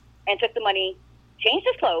 and took the money, changed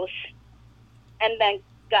his clothes, and then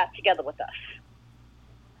got together with us.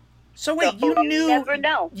 So wait, So you knew never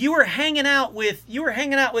know. you were hanging out with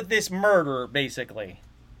this murderer, basically.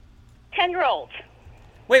 10-year-old.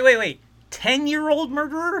 Wait. 10-year-old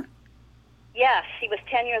murderer? Yes, he was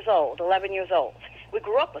 10 years old, 11 years old. We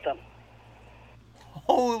grew up with him.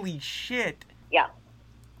 Holy shit! Yeah.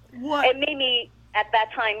 What? It made me, at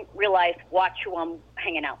that time, realize, watch who I'm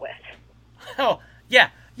hanging out with. Oh, yeah.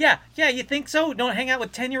 You think so? Don't hang out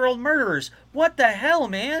with 10-year-old murderers. What the hell,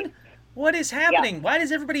 man? What is happening? Yeah. Why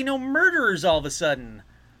does everybody know murderers all of a sudden?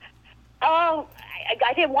 Oh,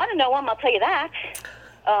 I didn't want to know him, I'll tell you that.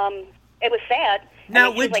 It was sad.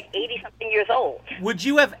 Now, he was like 80-something years old. Would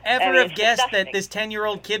you have ever I mean, have it's guessed that disgusting. this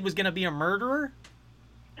 10-year-old kid was going to be a murderer?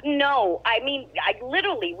 No, I mean,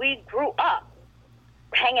 we grew up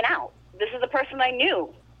hanging out. This is the person I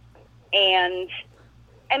knew. And,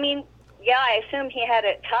 I mean, yeah, I assumed he had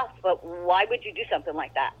it tough, but why would you do something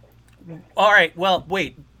like that? All right, well,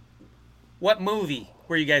 wait. What movie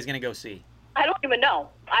were you guys going to go see? I don't even know.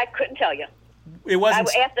 I couldn't tell you. It wasn't...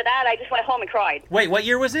 After that, I just went home and cried. Wait, what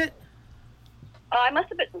year was it? I must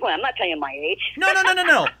have been, well, I'm not telling you my age.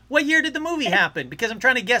 No. What year did the movie happen? Because I'm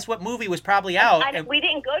trying to guess what movie was probably out. We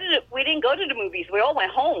didn't go to the movies. We all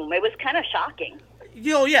went home. It was kind of shocking.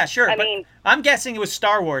 Oh, yeah, sure. I but mean- I'm guessing it was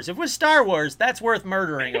Star Wars. If it was Star Wars, that's worth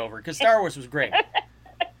murdering over, because Star Wars was great.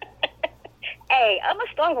 Hey, I'm a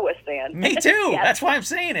Star Wars fan. Me too. Yes. That's why I'm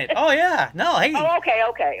saying it. Oh, yeah. No, hey. Oh, okay.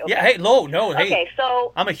 Yeah, hey, no, hey. Okay,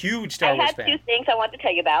 so I'm a huge Star I Wars had fan. two things I wanted to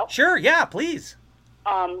tell you about. Sure, yeah, please.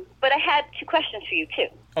 But I had two questions for you too.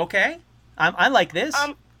 Okay. I like this.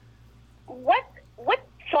 What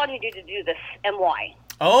started you to do this and why?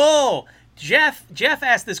 Oh, Jeff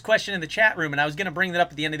asked this question in the chat room, and I was going to bring that up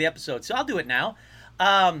at the end of the episode, so I'll do it now.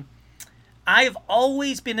 I've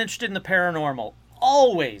always been interested in the paranormal.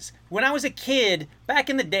 Always. When I was a kid, back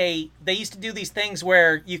in the day, they used to do these things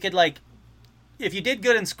where you could, like, if you did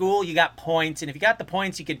good in school, you got points, and if you got the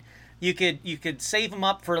points, you could save them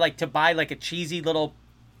up for, like, to buy, like, a cheesy little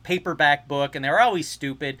paperback book, and they were always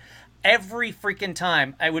stupid. Every freaking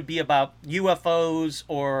time, I would be about UFOs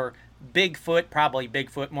or Bigfoot, probably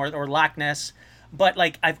Bigfoot more, or Loch Ness. But,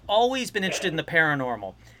 like, I've always been interested in the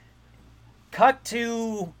paranormal. Cut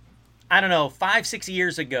to, I don't know, 5-6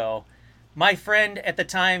 years ago, my friend at the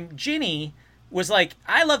time, Ginny, was like,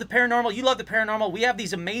 I love the paranormal, you love the paranormal, we have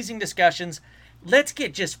these amazing discussions. Let's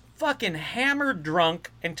get just fucking hammered drunk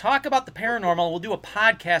and talk about the paranormal. We'll do a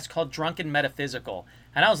podcast called Drunken Metaphysical.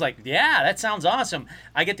 And I was like, yeah, that sounds awesome.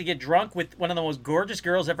 I get to get drunk with one of the most gorgeous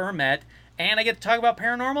girls I've ever met, and I get to talk about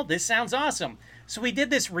paranormal. This sounds awesome. So we did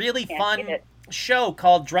this really fun show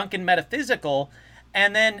called Drunken Metaphysical,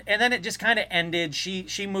 and then it just kind of ended.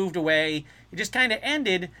 She moved away. It just kind of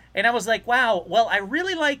ended, and I was like, wow, well, I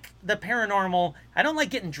really like the paranormal. I don't like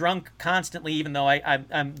getting drunk constantly, even though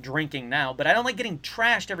I'm drinking now, but I don't like getting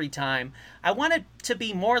trashed every time. I want it to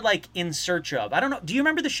be more like In Search Of. I don't know. Do you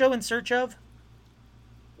remember the show In Search Of?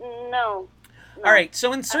 No. All right,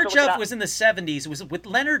 so In Search look it Of up. was in the 70s. It was with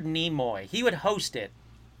Leonard Nimoy. He would host it.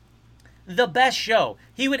 The best show.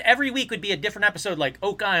 He would, every week would be a different episode, like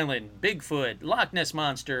Oak Island, Bigfoot, Loch Ness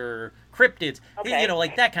Monster, cryptids, Okay. you know,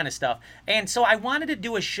 like that kind of stuff. And so I wanted to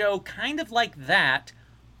do a show kind of like that,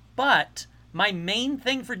 but my main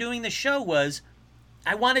thing for doing the show was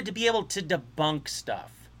I wanted to be able to debunk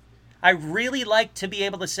stuff. I really like to be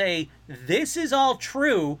able to say, this is all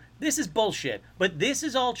true, this is bullshit, but this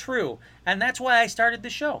is all true. And that's why I started the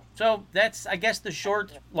show. So that's, I guess, the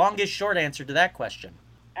longest short answer to that question.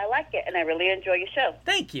 I like it, and I really enjoy your show.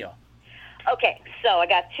 Thank you. Okay, so I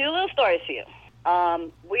got two little stories for you.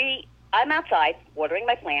 I'm outside watering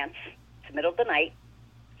my plants. It's the middle of the night,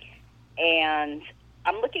 and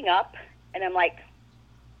I'm looking up, and I'm like,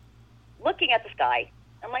 looking at the sky.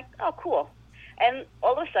 I'm like, oh, cool. And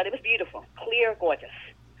all of a sudden, it was beautiful, clear, gorgeous.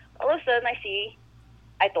 All of a sudden,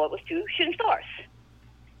 I thought it was two shooting stars.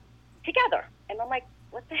 together. And I'm like,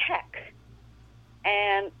 what the heck?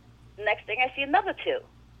 And next thing I see another two.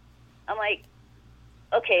 I'm like,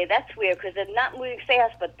 okay, that's weird because they're not moving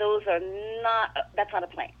fast, but that's not a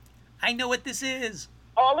plane. I know what this is.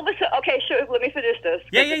 All of a sudden, okay, sure, let me finish this.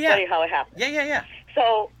 Yeah. Tell you how it happened. Yeah.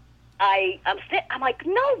 So I'm like,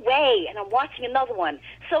 no way, and I'm watching another one.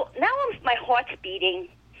 So now my heart's beating.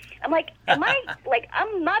 I'm like, am I, like,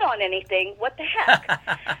 I'm not on anything. What the heck?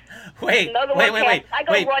 wait. I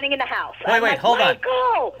go running in the house. Wait, hold on.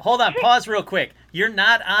 Go. Hold on, pause real quick. You're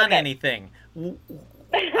not on anything.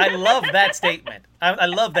 I love that statement. I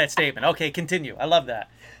love that statement. Okay, continue. I love that.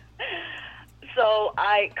 So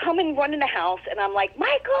I come and run in the house, and I'm like,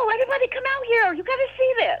 Michael, everybody come out here. You got to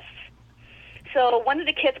see this. So one of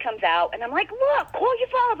the kids comes out, and I'm like, look, call your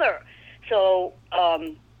father. So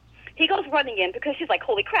he goes running in because she's like,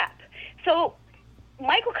 holy crap. So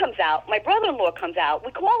Michael comes out. My brother-in-law comes out.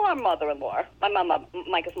 We call our mother-in-law, my mama,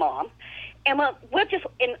 Micah's mom, and we're just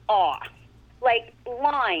in awe, like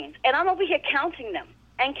lines. And I'm over here counting them.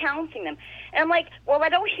 And I'm like, well, I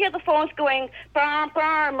don't hear the phones going, bah,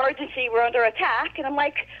 bah, emergency, we're under attack. And I'm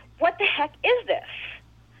like, what the heck is this?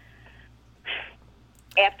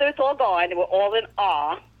 After it's all gone, and we're all in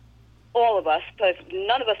awe, all of us, because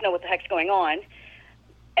none of us know what the heck's going on,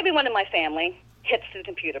 everyone in my family hits the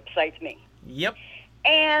computer besides me. Yep.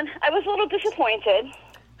 And I was a little disappointed.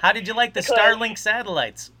 How did you like the Starlink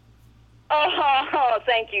satellites? Oh,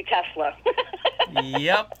 thank you, Tesla.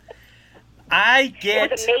 Yep. I get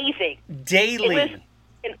it was amazing. Daily. It was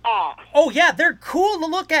in awe. Oh, yeah, they're cool to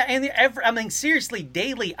look at. And I mean, seriously,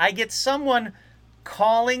 daily, I get someone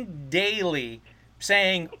calling daily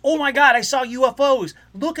saying, oh, my God, I saw UFOs.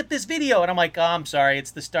 Look at this video. And I'm like, oh, I'm sorry,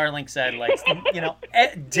 it's the Starlink satellites.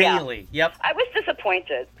 Daily. Yeah. Yep. I was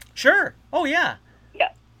disappointed. Sure. Oh, yeah. Yeah,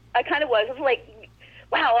 I kind of was. It was like,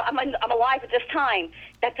 wow, I'm alive at this time,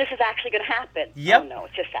 that this is actually going to happen. Yep. Oh, no,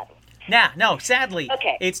 it's just sad. No, sadly,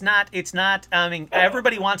 okay. It's not, I mean,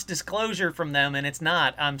 everybody wants disclosure from them, and it's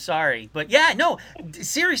not, I'm sorry. But yeah, no,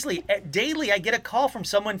 seriously, daily I get a call from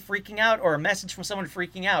someone freaking out or a message from someone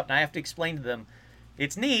freaking out, and I have to explain to them,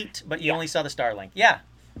 it's neat, but you only saw the Starlink. Yeah.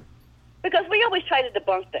 Because we always try to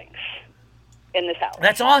debunk things in this house.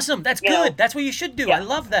 That's awesome. That's good. know? That's what you should do. Yeah. I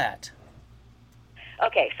love that.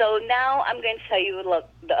 Okay, so now I'm going to tell you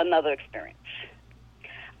another experience.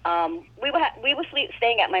 We were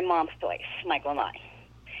staying at my mom's place, Michael and I.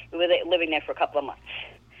 We were living there for a couple of months.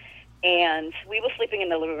 And we were sleeping in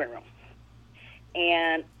the living room.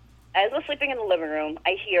 And as we're sleeping in the living room,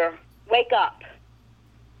 I hear, wake up.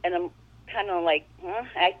 And I'm kind of like, huh?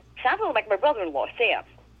 I sounded like my brother-in-law, Sam.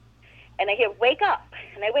 And I hear, wake up.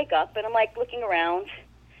 And I wake up, and I'm like looking around.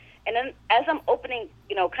 And then as I'm opening,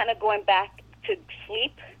 kind of going back to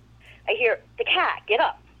sleep, I hear, the cat, get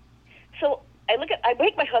up. So I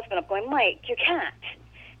wake my husband up going, Mike, your cat.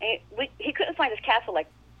 And he couldn't find his cat for like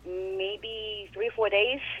maybe 3 or 4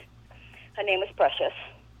 days. Her name was Precious.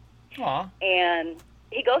 Aw. And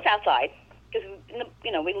he goes outside because,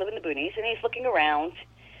 we live in the boonies, and he's looking around,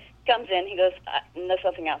 comes in, he goes, there's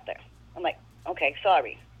nothing out there. I'm like, okay,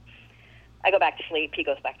 sorry. I go back to sleep. He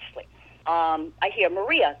goes back to sleep. I hear,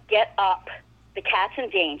 Maria, get up. The cat's in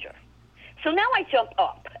danger. So now I jump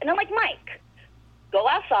up, and I'm like, Mike, go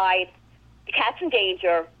outside. The cat's in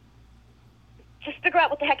danger. Just figure out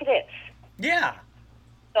what the heck it is. Yeah.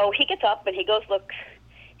 So he gets up, and he goes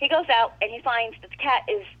out, and he finds that the cat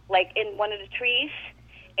is, like, in one of the trees,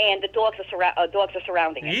 and the dogs are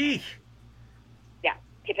surrounding it. Eesh. Yeah.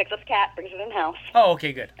 He picks up the cat, brings it in the house. Oh,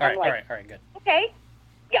 okay, good. All I'm right, like, good. Okay.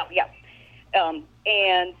 Yeah.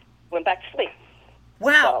 And went back to sleep.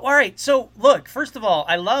 Wow. So, all right. So, look, first of all,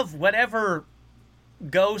 I love whatever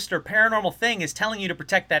ghost or paranormal thing is telling you to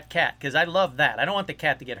protect that cat, because I love that. I don't want the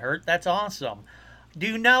cat to get hurt. That's awesome. Do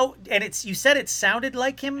you know, and you said it sounded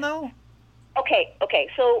like him, though? Okay.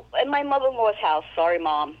 So, in my mother-in-law's house, sorry,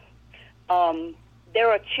 Mom, there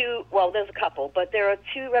are two, well, there's a couple, but there are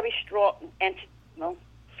two very strong,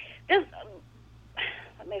 there's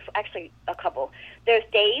actually a couple. There's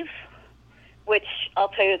Dave, which I'll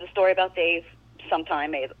tell you the story about Dave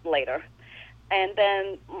sometime later. And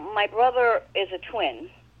then my brother is a twin,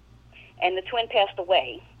 and the twin passed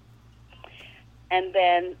away. And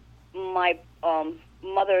then my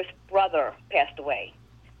mother's brother passed away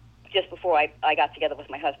just before I got together with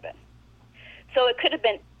my husband. So it could have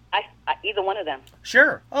been either one of them.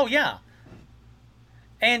 Sure. Oh, yeah.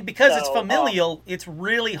 And because it's familial, it's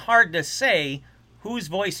really hard to say whose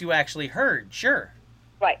voice you actually heard. Sure.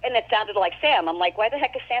 Right, and it sounded like Sam. I'm like, why the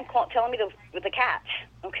heck is Sam telling me with the cat?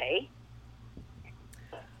 Okay.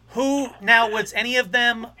 Who, now, was any of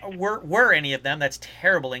them, were any of them, that's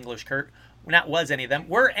terrible English, Kurt, not was any of them,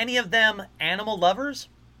 were any of them animal lovers?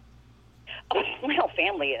 Oh, my whole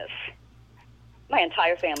family is. My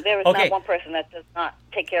entire family. There is Okay. not one person that does not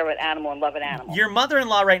take care of an animal and love an animal. Your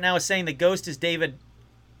mother-in-law right now is saying the ghost is David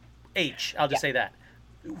H. I'll just Yeah. say that.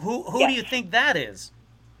 Who Yes. do you think that is?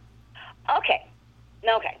 Okay.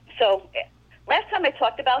 So last time I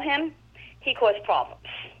talked about him, he caused problems.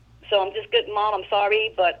 So I'm just good, Mom. I'm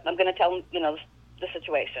sorry, but I'm going to tell him, the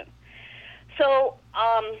situation. So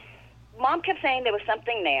Mom kept saying there was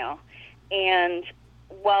something there, and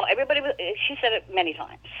she said it many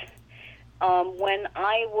times. When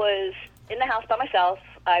I was in the house by myself,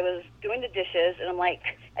 I was doing the dishes, and I'm like,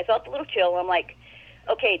 I felt a little chill. I'm like,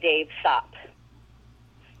 okay, Dave, stop.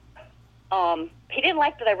 He didn't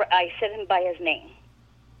like that I said him by his name.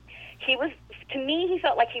 To me, he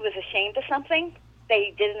felt like he was ashamed of something that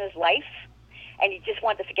he did in his life, and he just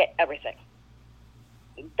wanted to forget everything.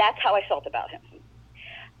 That's how I felt about him.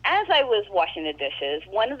 As I was washing the dishes,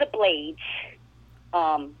 one of the blades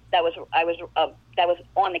that was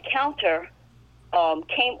on the counter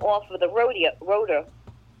came off of the rotor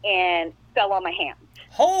and fell on my hand.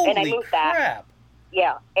 Holy And I moved crap! that.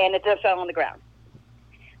 Yeah, and it just fell on the ground.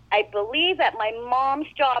 I believe at my mom's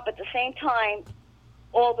job at the same time,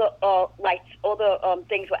 all the lights, all the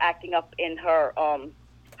things were acting up in her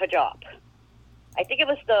job. I think it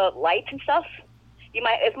was the lights and stuff. You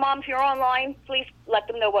might, if Mom, if you're online, please let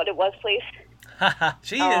them know what it was, please.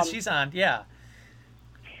 She is. She's on. Yeah.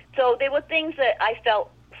 So there were things that I felt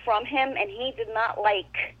from him, and he did not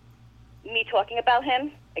like me talking about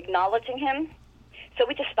him, acknowledging him. So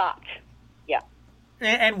we just stopped. Yeah.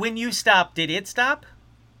 And when you stopped, did it stop?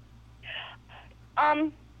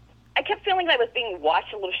 I kept feeling like I was being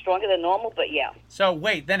watched a little stronger than normal, but yeah. So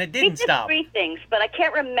wait, then it He didn't did stop. 3 things, but I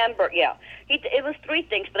can't remember. Yeah, it was 3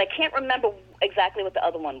 things, but I can't remember exactly what the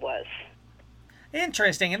other one was.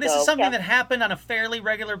 Interesting. And this is So, something yeah. that happened on a fairly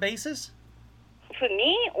regular basis? For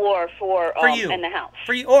me, or for you. in the house?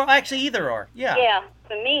 For you, or actually either or. Yeah. Yeah,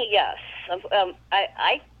 for me, yes.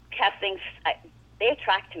 I have things. They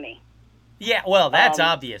attract me. Yeah, well, that's Um,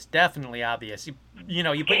 obvious. Definitely obvious. You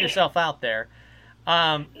put yourself out there.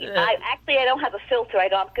 I don't have a filter.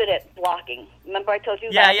 I'm good at blocking. Remember I told you?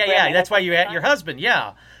 Yeah. about Instagram? That's why you had your husband.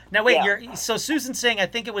 Yeah. Now wait, Yeah. so Susan's saying I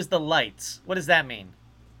think it was the lights. What does that mean?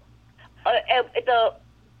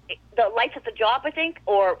 The lights at the job, I think,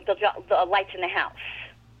 or the lights in the house.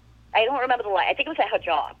 I don't remember the light. I think it was at her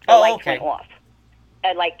job. The lights okay. went off,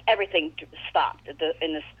 and everything stopped at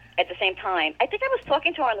the same time. I think I was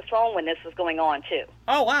talking to her on the phone when this was going on too,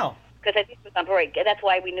 Oh wow. because I think it was on break. That's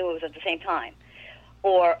why we knew it was at the same time.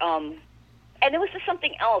 Or and there was just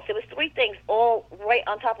something else. There was 3 things all right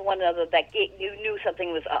on top of one another that you knew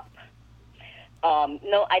something was up.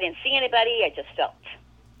 No, I didn't see anybody. I just felt.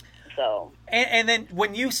 So And then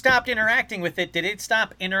when you stopped interacting with it, did it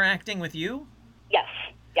stop interacting with you? yes.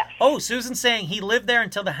 Oh, Susan's saying he lived there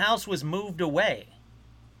until the house was moved away.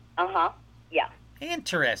 Yeah.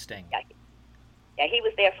 Interesting. Yeah, he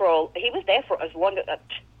was there for as long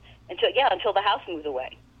until the house moved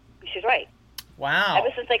away. She's right. Wow. Ever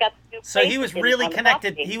since I got the new So place he was in- really on the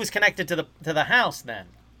connected. property. He was connected to the house then.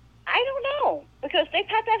 I don't know, because they've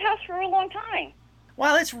had that house for a long time.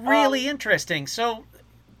 Well, it's really interesting. So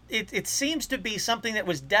it seems to be something that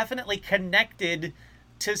was definitely connected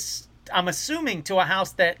to. I'm assuming to a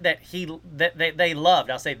house that they loved.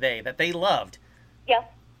 I'll say that they loved. Yeah.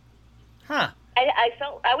 Huh. I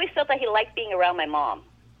always felt that he liked being around my mom.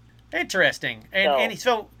 Interesting. And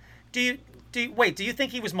so do you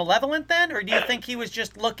think he was malevolent then, or do you think he was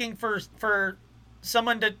just looking for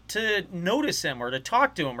someone to notice him or to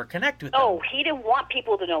talk to him or connect with him? Oh, he didn't want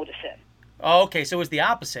people to notice him. Oh, okay, so it was the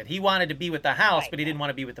opposite. He wanted to be with the house, Right. but he didn't want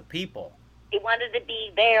to be with the people. He wanted to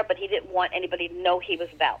be there, but he didn't want anybody to know he was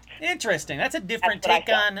about. Interesting. That's a different That's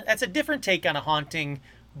what I take on. That's a different take on a haunting.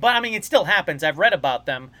 But I mean, it still happens. I've read about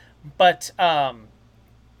them. But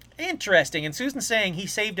interesting. And Susan's saying he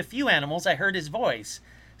saved a few animals. I heard his voice.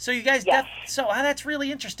 So you guys. Yes. That's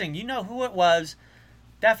really interesting. You know who it was.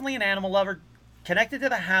 Definitely an animal lover, connected to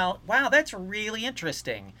the house. Wow, that's really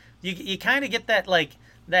interesting. You kind of get that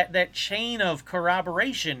that chain of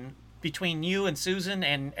corroboration between you and Susan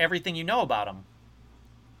and everything you know about him.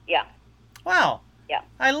 Yeah. Wow. Yeah.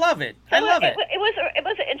 I love it. I love it. It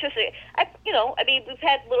was interesting. I mean, we've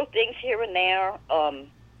had little things here and there,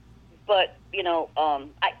 but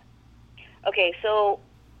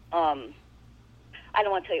I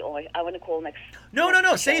don't want to tell you all. I want to call next. No.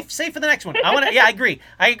 Save for the next one. I want to. Yeah,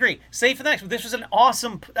 I agree. Save for the next one. This was an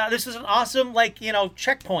awesome.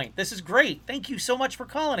 Checkpoint. This is great. Thank you so much for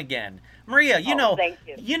calling again, Maria. Thank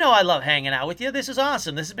you. You know I love hanging out with you. This is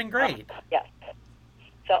awesome. This has been great. Yes.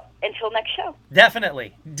 So until next show.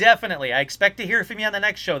 Definitely. I expect to hear from you on the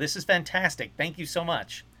next show. This is fantastic. Thank you so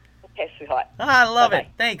much. Okay, sweetheart. I love Bye-bye. it.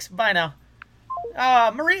 Thanks. Bye now.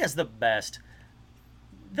 Maria's the best.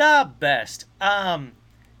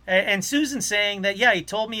 And Susan saying that, yeah, he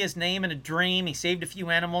told me his name in a dream. He saved a few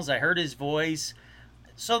animals. I heard his voice.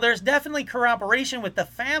 So there's definitely corroboration with the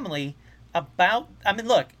family about, I mean,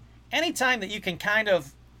 look, anytime that you can kind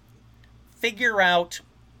of figure out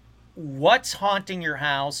what's haunting your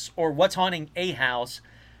house or what's haunting a house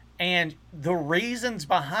and the reasons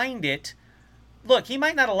behind it. Look, he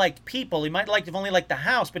might not have liked people. He might have only liked the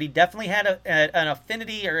house, but he definitely had an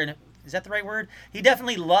affinity, is that the right word? He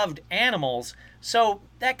definitely loved animals. So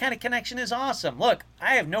that kind of connection is awesome. Look,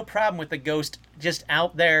 I have no problem with the ghost just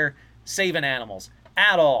out there saving animals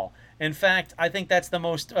at all. In fact, I think that's the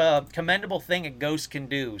most commendable thing a ghost can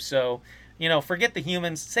do. So, forget the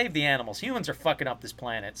humans, save the animals. Humans are fucking up this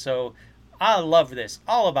planet. So I love this.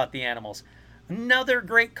 All about the animals. Another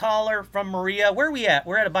great caller from Maria. Where are we at?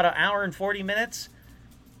 We're at about an hour and 40 minutes.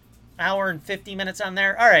 Hour and 50 minutes on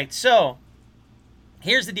there. All right, so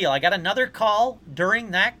here's the deal. I got another call during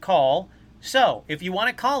that call. So if you want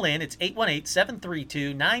to call in, it's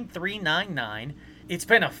 818-732-9399. It's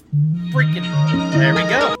been a freaking... There we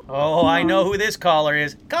go. Oh, I know who this caller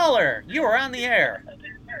is. Caller, you are on the air.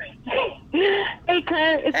 Hey,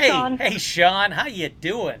 Kurt. It's Sean. Hey, Sean. How you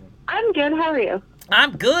doing? I'm good. How are you?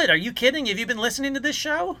 I'm good. Are you kidding? Have you been listening to this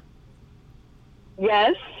show?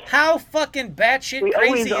 Yes. How fucking batshit We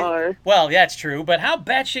crazy? always are. Well, that's true. But how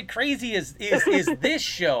batshit crazy is this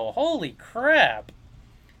show? Holy crap!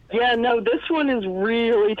 Yeah, no, this one is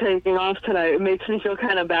really taking off tonight. It makes me feel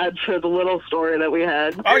kind of bad for the little story that we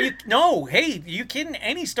had. Are you? No. Hey, you kidding?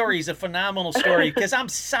 Any story is a phenomenal story because I'm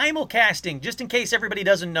simulcasting. Just in case everybody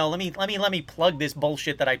doesn't know, let me plug this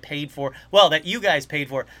bullshit that I paid for. Well, that you guys paid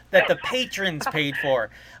for. That the patrons paid for.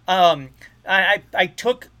 I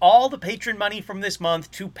took all the patron money from this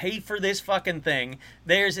month to pay for this fucking thing.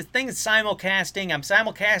 There's a thing simulcasting. I'm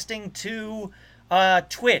simulcasting to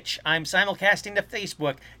Twitch. I'm simulcasting to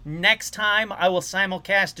Facebook. Next time I will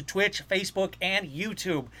simulcast to Twitch, Facebook, and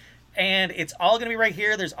YouTube. And it's all going to be right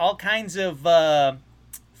here. There's all kinds of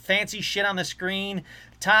fancy shit on the screen.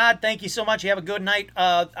 Todd, thank you so much. You have a good night.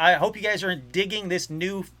 I hope you guys are digging this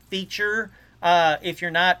new feature. If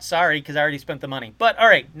you're not, sorry, because I already spent the money. But all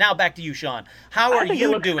right, now back to you, Sean. How are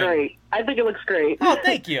you doing? Great. I think it looks great. Oh,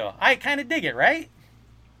 thank you. I kind of dig it, right?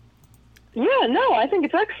 Yeah, no, I think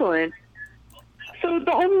it's excellent. So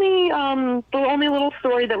the only little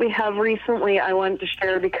story that we have recently I wanted to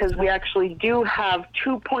share because we actually do have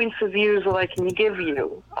 2 points of views that I can give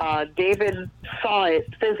you. David saw it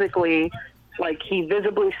physically, like he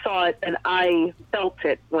visibly saw it, and I felt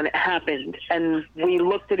it when it happened. And we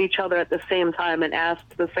looked at each other at the same time and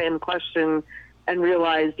asked the same question and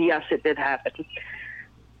realized, yes, it did happen.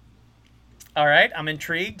 All right, I'm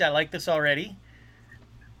intrigued. I like this already.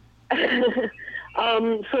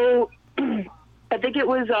 So I think it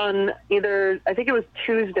was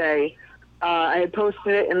Tuesday. I had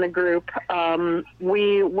posted it in the group.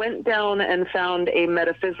 We went down and found a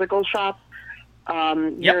metaphysical shop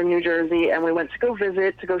here in New Jersey, and we went to go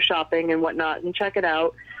visit, to go shopping and whatnot, and check it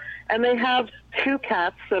out. And they have 2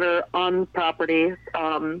 cats that are on property,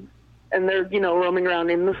 and they're, roaming around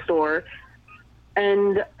in the store.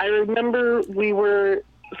 And I remember we were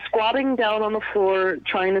squatting down on the floor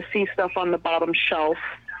trying to see stuff on the bottom shelf.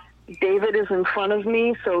 David is in front of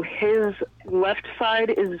me, so his left side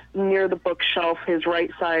is near the bookshelf, his right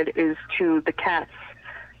side is to the cats,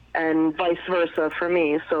 and vice versa for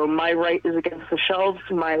me. So my right is against the shelves,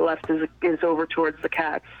 my left is over towards the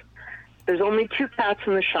cats. There's only 2 cats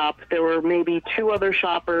in the shop. There were maybe 2 other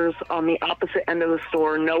shoppers on the opposite end of the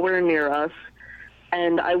store, nowhere near us.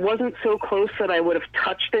 And I wasn't so close that I would have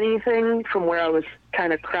touched anything from where I was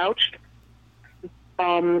kind of crouched.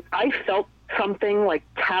 I felt something like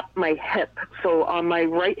tap my hip. So on my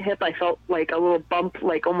right hip, I felt like a little bump,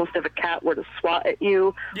 like almost if a cat were to swat at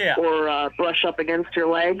you or brush up against your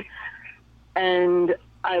leg. And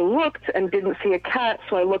I looked and didn't see a cat,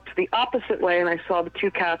 so I looked the opposite way, and I saw the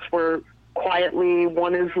 2 cats were quietly,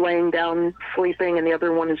 one is laying down sleeping, and the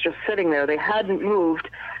other one is just sitting there. They hadn't moved.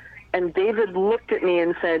 And David looked at me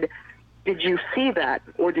and said, "Did you see that,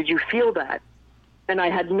 or did you feel that?" And I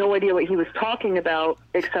had no idea what he was talking about,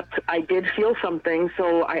 except I did feel something,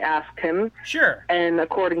 so I asked him. Sure. And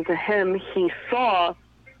according to him, he saw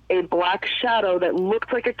a black shadow that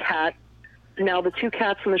looked like a cat. Now, the 2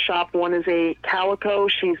 cats in the shop, one is a calico,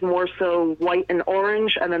 she's more so white and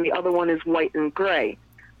orange, and then the other one is white and gray.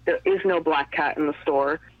 There is no black cat in the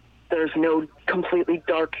store. There's no completely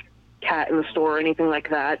dark cat in the store or anything like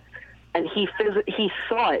that. and he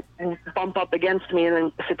saw it bump up against me and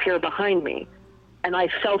then disappear behind me, and I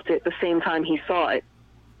felt it the same time he saw it.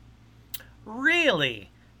 Really?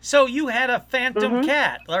 So you had a phantom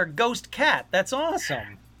cat or ghost cat? That's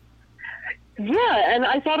awesome. Yeah, and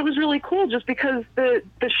I thought it was really cool just because the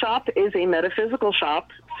shop is a metaphysical shop,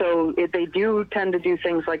 so they do tend to do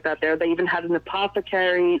things like that there. They even had an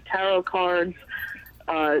apothecary, tarot cards,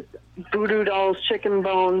 voodoo dolls, chicken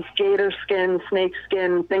bones, gator skin, snake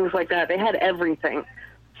skin, things like that. They had everything.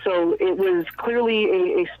 So it was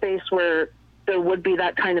clearly a space where there would be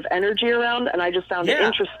that kind of energy around, and I just found it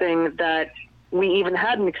interesting that we even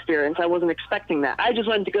had an experience. I wasn't expecting that. I just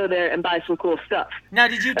wanted to go there and buy some cool stuff. Now,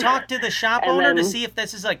 did you talk to the shop owner to see if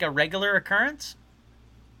this is like a regular occurrence?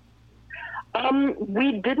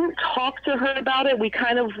 We didn't talk to her about it. We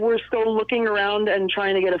kind of were still looking around and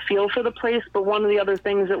trying to get a feel for the place. But one of the other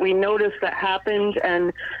things that we noticed that happened,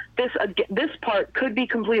 and this part could be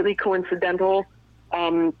completely coincidental,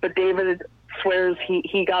 but David swears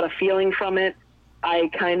he got a feeling from it. I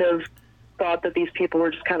kind of thought that these people were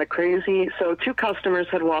just kind of crazy. So 2 customers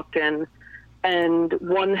had walked in, and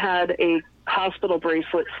one had a hospital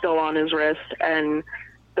bracelet still on his wrist, and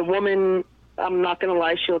the woman, I'm not going to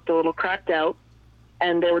lie, she looked a little cracked out,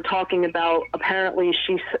 and they were talking about, apparently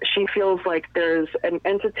she feels like there's an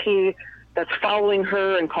entity that's following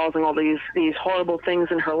her and causing all these horrible things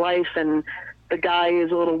in her life, and the guy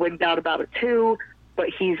is a little wigged out about it too, but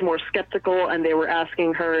he's more skeptical, and they were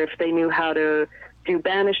asking her if they knew how to do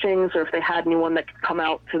banishings or if they had anyone that could come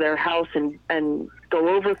out to their house and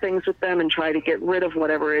go over things with them and try to get rid of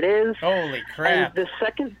whatever it is. Holy crap.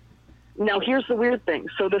 And now here's the weird thing.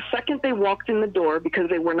 So the second they walked in the door,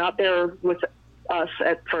 because they were not there with us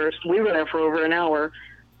at first, we were there for over an hour,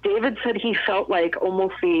 David said he felt like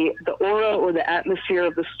almost the aura or the atmosphere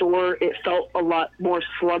of the store, it felt a lot more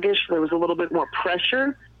sluggish. There was a little bit more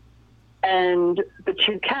pressure. And the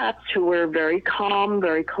 2 cats, who were very calm,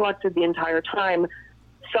 very collected the entire time,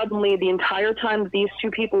 suddenly the entire time that these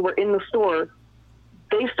 2 people were in the store,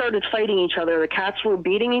 they started fighting each other. The cats were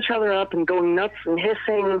beating each other up and going nuts and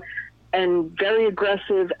hissing and very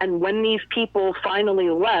aggressive. And when these people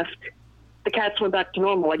finally left, the cats went back to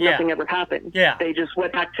normal, like nothing ever happened. Yeah. They just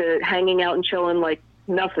went back to hanging out and chilling like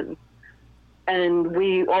nothing. And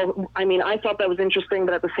I thought that was interesting,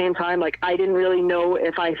 but at the same time, like, I didn't really know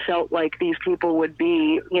if I felt like these people would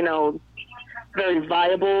be, very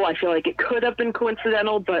viable. I feel like it could have been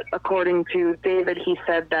coincidental, but according to David, he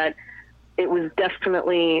said that it was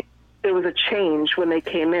definitely, there was a change when they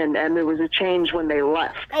came in, and there was a change when they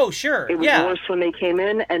left. Oh, sure. It was worse when they came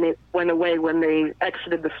in, and it went away when they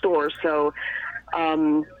exited the store. So,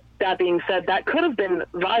 that being said, that could have been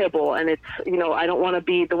viable, and it's, I don't want to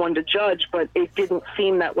be the one to judge, but it didn't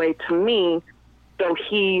seem that way to me, though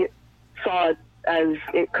he saw it as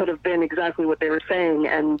it could have been exactly what they were saying,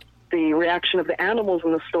 and the reaction of the animals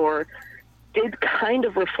in the store did kind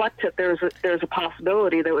of reflect that there's a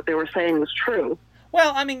possibility that what they were saying was true.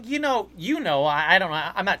 Well, I mean, I don't know,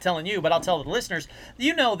 I'm not telling you, but I'll tell the listeners,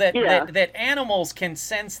 that animals can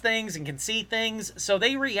sense things and can see things, so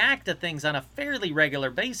they react to things on a fairly regular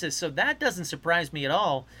basis, so that doesn't surprise me at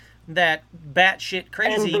all, that batshit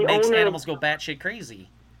crazy makes animals go batshit crazy.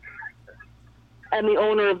 And the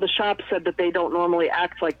owner of the shop said that they don't normally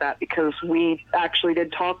act like that, because we actually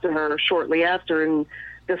did talk to her shortly after and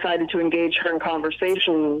decided to engage her in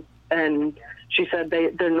conversation, and she said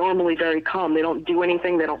they're normally very calm. They don't do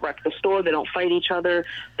anything. They don't wreck the store. They don't fight each other.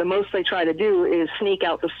 The most they try to do is sneak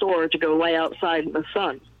out the store to go lay outside in the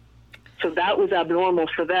sun. So that was abnormal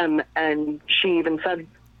for them. And she even said,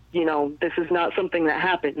 this is not something that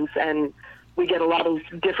happens. And we get a lot of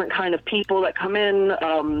different kind of people that come in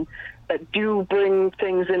that do bring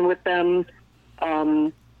things in with them.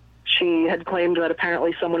 She had claimed that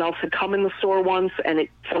apparently someone else had come in the store once and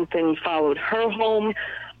something followed her home.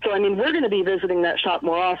 So, I mean, we're going to be visiting that shop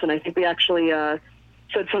more often. I think we actually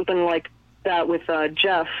said something like that with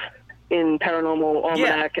Jeff in Paranormal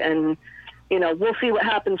Almanac, and, we'll see what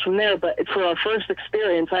happens from there. But for our first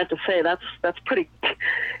experience, I have to say that's pretty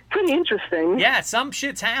interesting. Yeah, some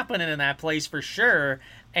shit's happening in that place for sure,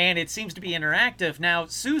 and it seems to be interactive. Now,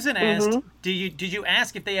 Susan asked, did you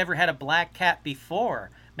ask if they ever had a black cat before?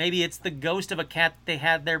 Maybe it's the ghost of a cat they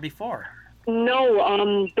had there before.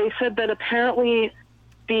 No, they said that apparently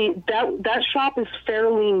that shop is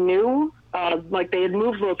fairly new. Like they had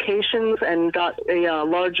moved locations and got a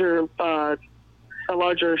larger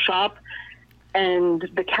shop, and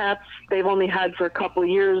the cats they've only had for a couple of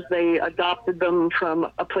years. They adopted them from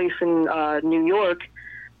a place in New York,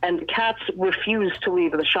 and the cats refused to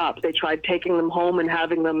leave the shop. They tried taking them home and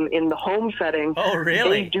having them in the home setting. Oh,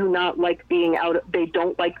 really? They do not like being out. They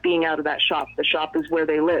don't like being out of that shop. The shop is where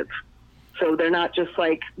they live. So they're not just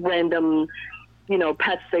like random,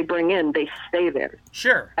 pets they bring in. They stay there.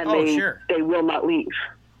 Sure. And sure. They will not leave.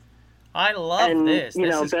 I love this.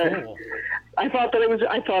 This is cool. I thought it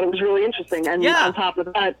was really interesting. And on top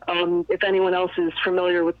of that, if anyone else is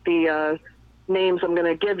familiar with the names I'm going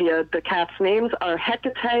to give you, the cats' names are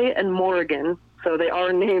Hecate and Morrigan. So they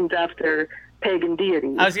are named after pagan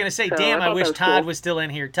deities. I was going to say, damn, I wish Todd was still in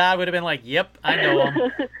here. Todd would have been like, yep, I know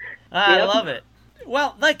him. I love it.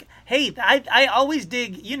 Well, hey, I always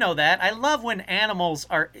dig, that. I love when animals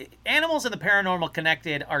and the paranormal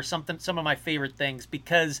connected are some of my favorite things,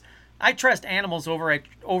 because I trust animals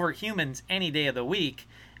over humans any day of the week.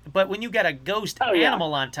 But when you got a ghost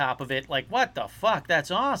animal on top of it, what the fuck?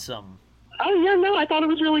 That's awesome. Oh, yeah, no, I thought it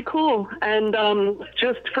was really cool. And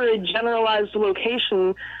just for a generalized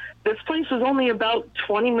location, this place is only about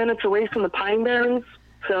 20 minutes away from the Pine Barrens.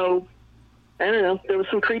 So, I don't know, there was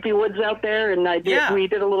some creepy woods out there, and we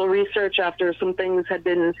did a little research after some things had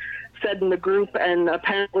been said in the group, and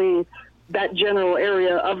apparently that general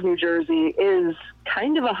area of New Jersey is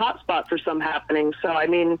kind of a hot spot for some happenings. So, I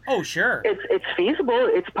mean... Oh, sure. It's feasible,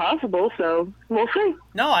 it's possible, so we'll see.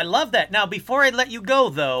 No, I love that. Now, before I let you go,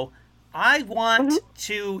 though, I want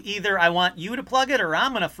I want you to plug it, or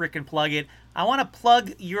I'm going to freaking plug it. I want to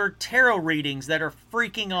plug your tarot readings that are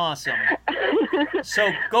freaking awesome.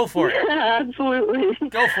 So go for it. Yeah, absolutely.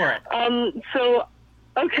 Go for it.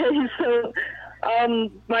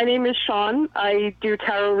 My name is Sean. I do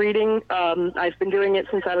tarot reading. I've been doing it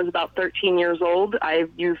since I was about 13 years old.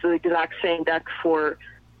 I've used the exact same deck for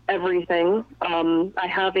everything. I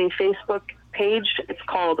have a Facebook page. It's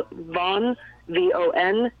called Von,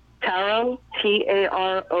 V-O-N, Tarot,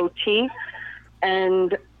 T-A-R-O-T.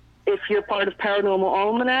 And if you're part of Paranormal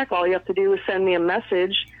Almanac, all you have to do is send me a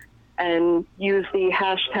message and use the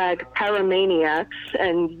hashtag Paramaniacs,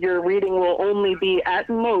 and your reading will only be at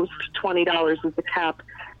most $20 as the cap,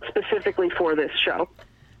 specifically for this show.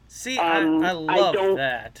 See, I love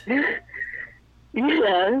that. Yeah,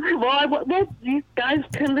 well, you guys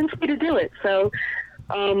convinced me to do it, so...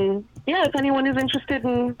 if anyone is interested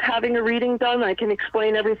in having a reading done, I can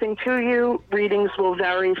explain everything to you. Readings will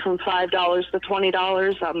vary from $5 to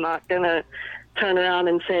 $20. I'm not going to turn around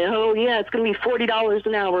and say, oh, yeah, it's going to be $40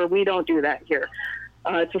 an hour. We don't do that here.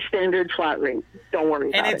 It's a standard flat rate. Don't worry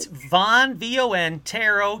about it. And it's Von, V-O-N,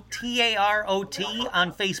 Tarot, T-A-R-O-T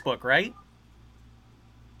on Facebook, right?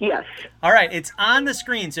 Yes. All right, it's on the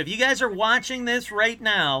screen. So if you guys are watching this right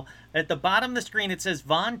now, at the bottom of the screen, it says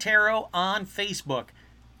Von Tarot on Facebook.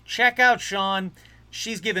 Check out Sean.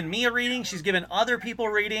 She's given me a reading. She's given other people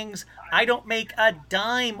readings. I don't make a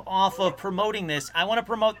dime off of promoting this. I want to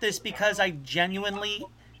promote this because I genuinely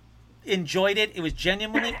enjoyed it. It was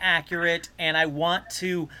genuinely accurate, and I want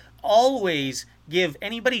to always give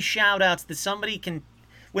anybody shout-outs that somebody can...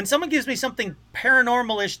 When someone gives me something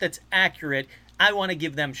paranormal-ish that's accurate, I want to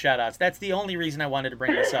give them shout-outs. That's the only reason I wanted to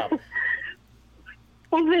bring this up.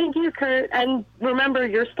 Well, thank you, Kurt. And remember,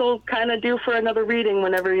 you're still kind of due for another reading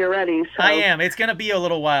whenever you're ready. So. I am. It's going to be a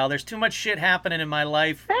little while. There's too much shit happening in my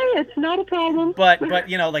life. Hey, it's not a problem. But the bad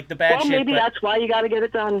shit. Well, maybe that's why you got to get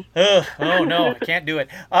it done. Oh, no, I can't do it.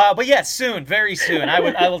 But yes, soon, very soon.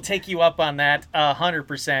 I will take you up on that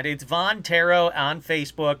 100%. It's Von Tarot on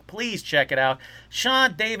Facebook. Please check it out.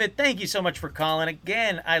 Sean, David, thank you so much for calling.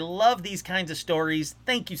 Again, I love these kinds of stories.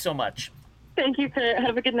 Thank you so much. Thank you, Kurt.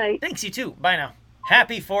 Have a good night. Thanks, you too. Bye now.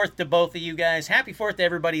 Happy 4th to both of you guys. Happy 4th to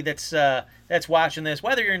everybody that's watching this,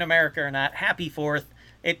 whether you're in America or not. Happy 4th.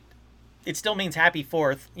 It still means happy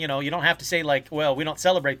 4th. You don't have to say we don't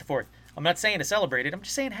celebrate the 4th. I'm not saying to celebrate it. I'm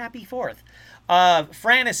just saying happy 4th.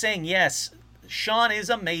 Fran is saying yes. Sean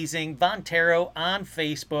is amazing. Von Tarot on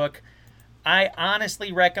Facebook. I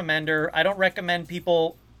honestly recommend her. I don't recommend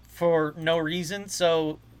people for no reason.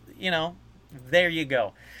 So, there you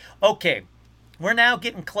go. Okay. We're now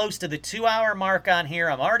getting close to the 2-hour mark on here.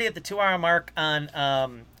 I'm already at the 2-hour mark on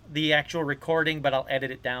the actual recording, but I'll edit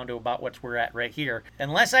it down to about what we're at right here.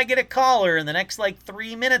 Unless I get a caller in the next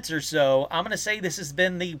 3 minutes or so, I'm going to say this has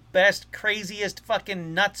been the best, craziest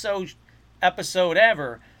fucking nutso episode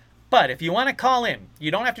ever. But if you want to call in, you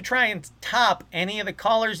don't have to try and top any of the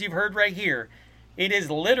callers you've heard right here. It is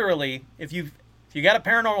literally, if you got a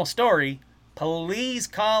paranormal story, please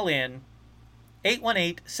call in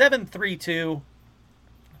 818-732-9399.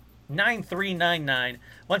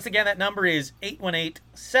 Once again, that number is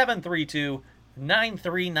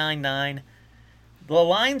 818-732-9399. The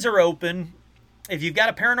lines are open. If you've got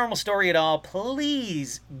a paranormal story at all,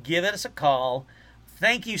 please give us a call.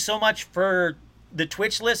 Thank you so much for the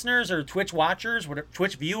Twitch listeners or Twitch watchers,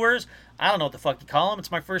 Twitch viewers. I don't know what the fuck you call them.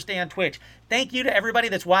 It's my first day on Twitch. Thank you to everybody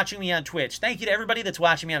that's watching me on Twitch. Thank you to everybody that's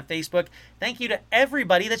watching me on Facebook. Thank you to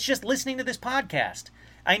everybody that's just listening to this podcast.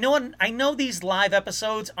 I know these live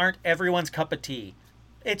episodes aren't everyone's cup of tea.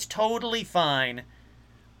 It's totally fine.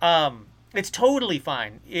 These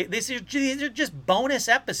are just bonus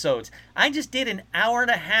episodes. I just did an hour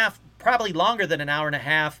and a half, probably longer than an hour and a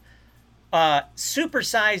half,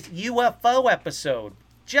 supersized UFO episode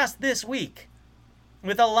just this week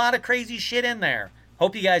with a lot of crazy shit in there.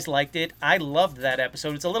 Hope you guys liked it. I loved that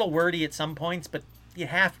episode. It's a little wordy at some points, but you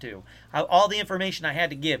have to. All the information I had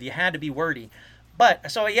to give, you had to be wordy.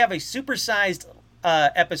 But so you have a supersized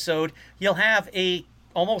episode. You'll have a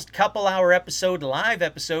almost couple hour episode, live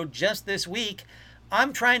episode just this week.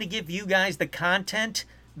 I'm trying to give you guys the content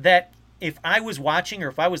that if I was watching or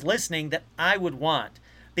if I was listening that I would want.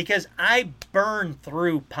 Because I burn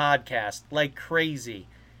through podcasts like crazy.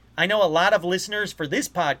 I know a lot of listeners for this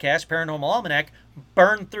podcast, Paranormal Almanac,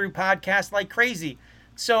 burn through podcasts like crazy.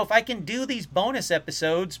 So if I can do these bonus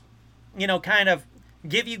episodes, kind of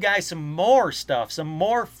give you guys some more stuff, some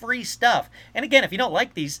more free stuff. And again, if you don't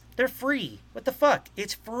like these, they're free. What the fuck?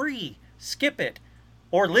 It's free. Skip it.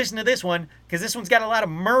 Or listen to this one, because this one's got a lot of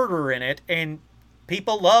murder in it, and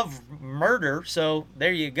people love murder, so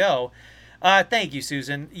there you go. Thank you,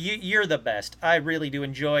 Susan. You're the best. I really do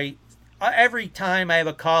enjoy every time I have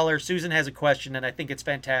a caller. Susan has a question, and I think it's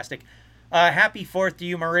fantastic. Happy 4th to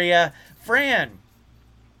you, Maria. Fran,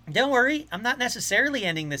 don't worry. I'm not necessarily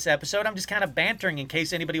ending this episode. I'm just kind of bantering in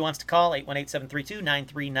case anybody wants to call.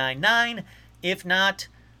 818-732-9399. If not,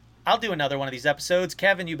 I'll do another one of these episodes.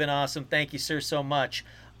 Kevin, you've been awesome. Thank you, sir, so much.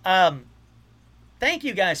 Thank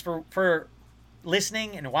you guys for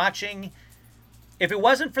listening and watching. If it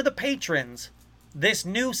wasn't for the patrons, this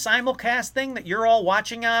new simulcast thing that you're all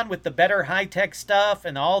watching on with the better high-tech stuff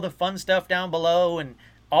and all the fun stuff down below and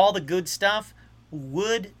all the good stuff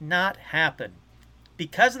would not happen.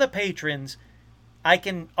 Because of the patrons, I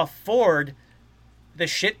can afford the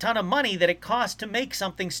shit ton of money that it costs to make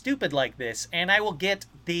something stupid like this. And I'll get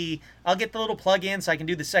the little plug-in so I can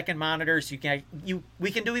do the second monitor so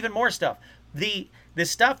we can do even more stuff. The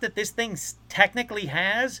stuff that this thing technically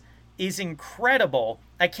has is incredible.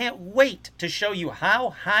 I can't wait to show you how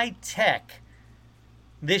high-tech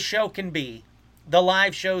this show can be. The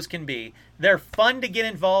live shows can be. They're fun to get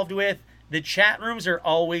involved with. The chat rooms are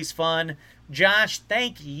always fun. Josh,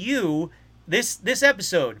 thank you. This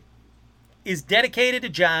episode is dedicated to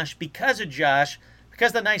Josh because of Josh. Because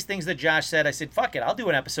of the nice things that Josh said, I said, fuck it, I'll do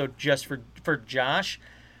an episode just for Josh.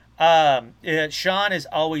 Sean is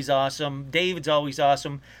always awesome. David's always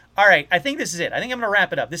awesome. All right, I think this is it. I think I'm going to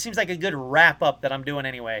wrap it up. This seems like a good wrap-up that I'm doing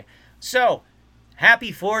anyway. So,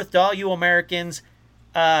 happy 4th to all you Americans.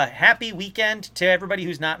 Happy weekend to everybody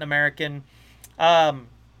who's not an American.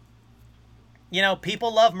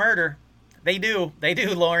 People love murder. They do,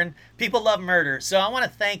 Lauren. People love murder. So I want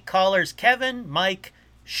to thank callers Kevin, Mike,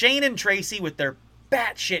 Shane, and Tracy with their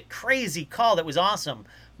batshit crazy call that was awesome.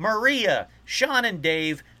 Maria, Sean, and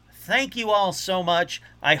Dave. Thank you all so much.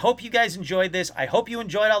 I hope you guys enjoyed this. I hope you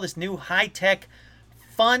enjoyed all this new high-tech,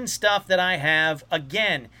 fun stuff that I have.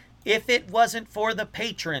 Again, if it wasn't for the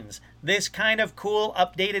patrons, this kind of cool,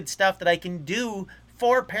 updated stuff that I can do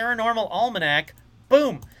for Paranormal Almanac,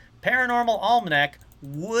 boom, Paranormal Almanac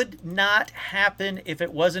would not happen if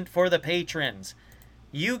it wasn't for the patrons.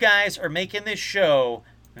 You guys are making this show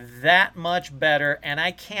that much better, and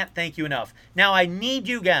I can't thank you enough. Now, I need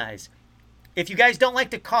you guys. If you guys don't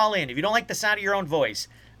like to call in, if you don't like the sound of your own voice,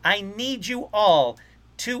 I need you all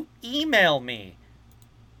to email me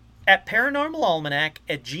at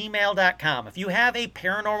paranormalalmanac@gmail.com. If you have a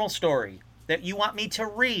paranormal story that you want me to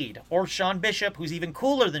read, or Sean Bishop, who's even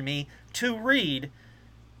cooler than me, to read,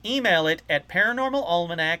 email it at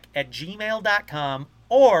paranormalalmanac@gmail.com,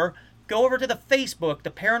 or go over to the Facebook,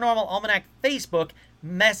 the Paranormal Almanac Facebook,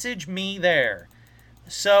 message me there.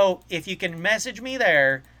 So if you can message me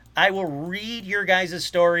there, I will read your guys'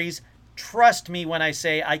 stories. Trust me when I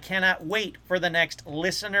say I cannot wait for the next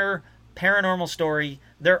listener paranormal story.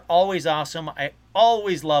 They're always awesome. I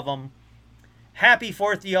always love them. Happy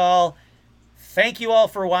 4th, y'all. Thank you all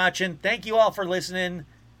for watching. Thank you all for listening.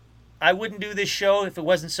 I wouldn't do this show if it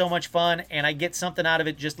wasn't so much fun, and I get something out of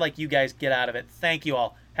it just like you guys get out of it. Thank you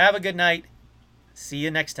all. Have a good night. See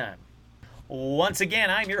you next time. Once again,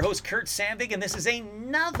 I'm your host, Kurt Sandvig, and this is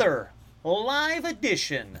another live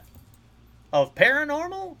edition of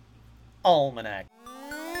Paranormal Almanac.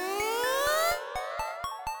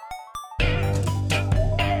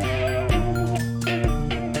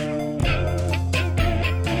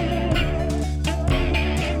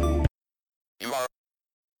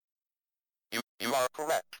 are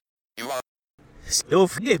correct. You are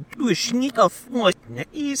Stofge Pluschnikov можно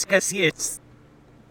искать.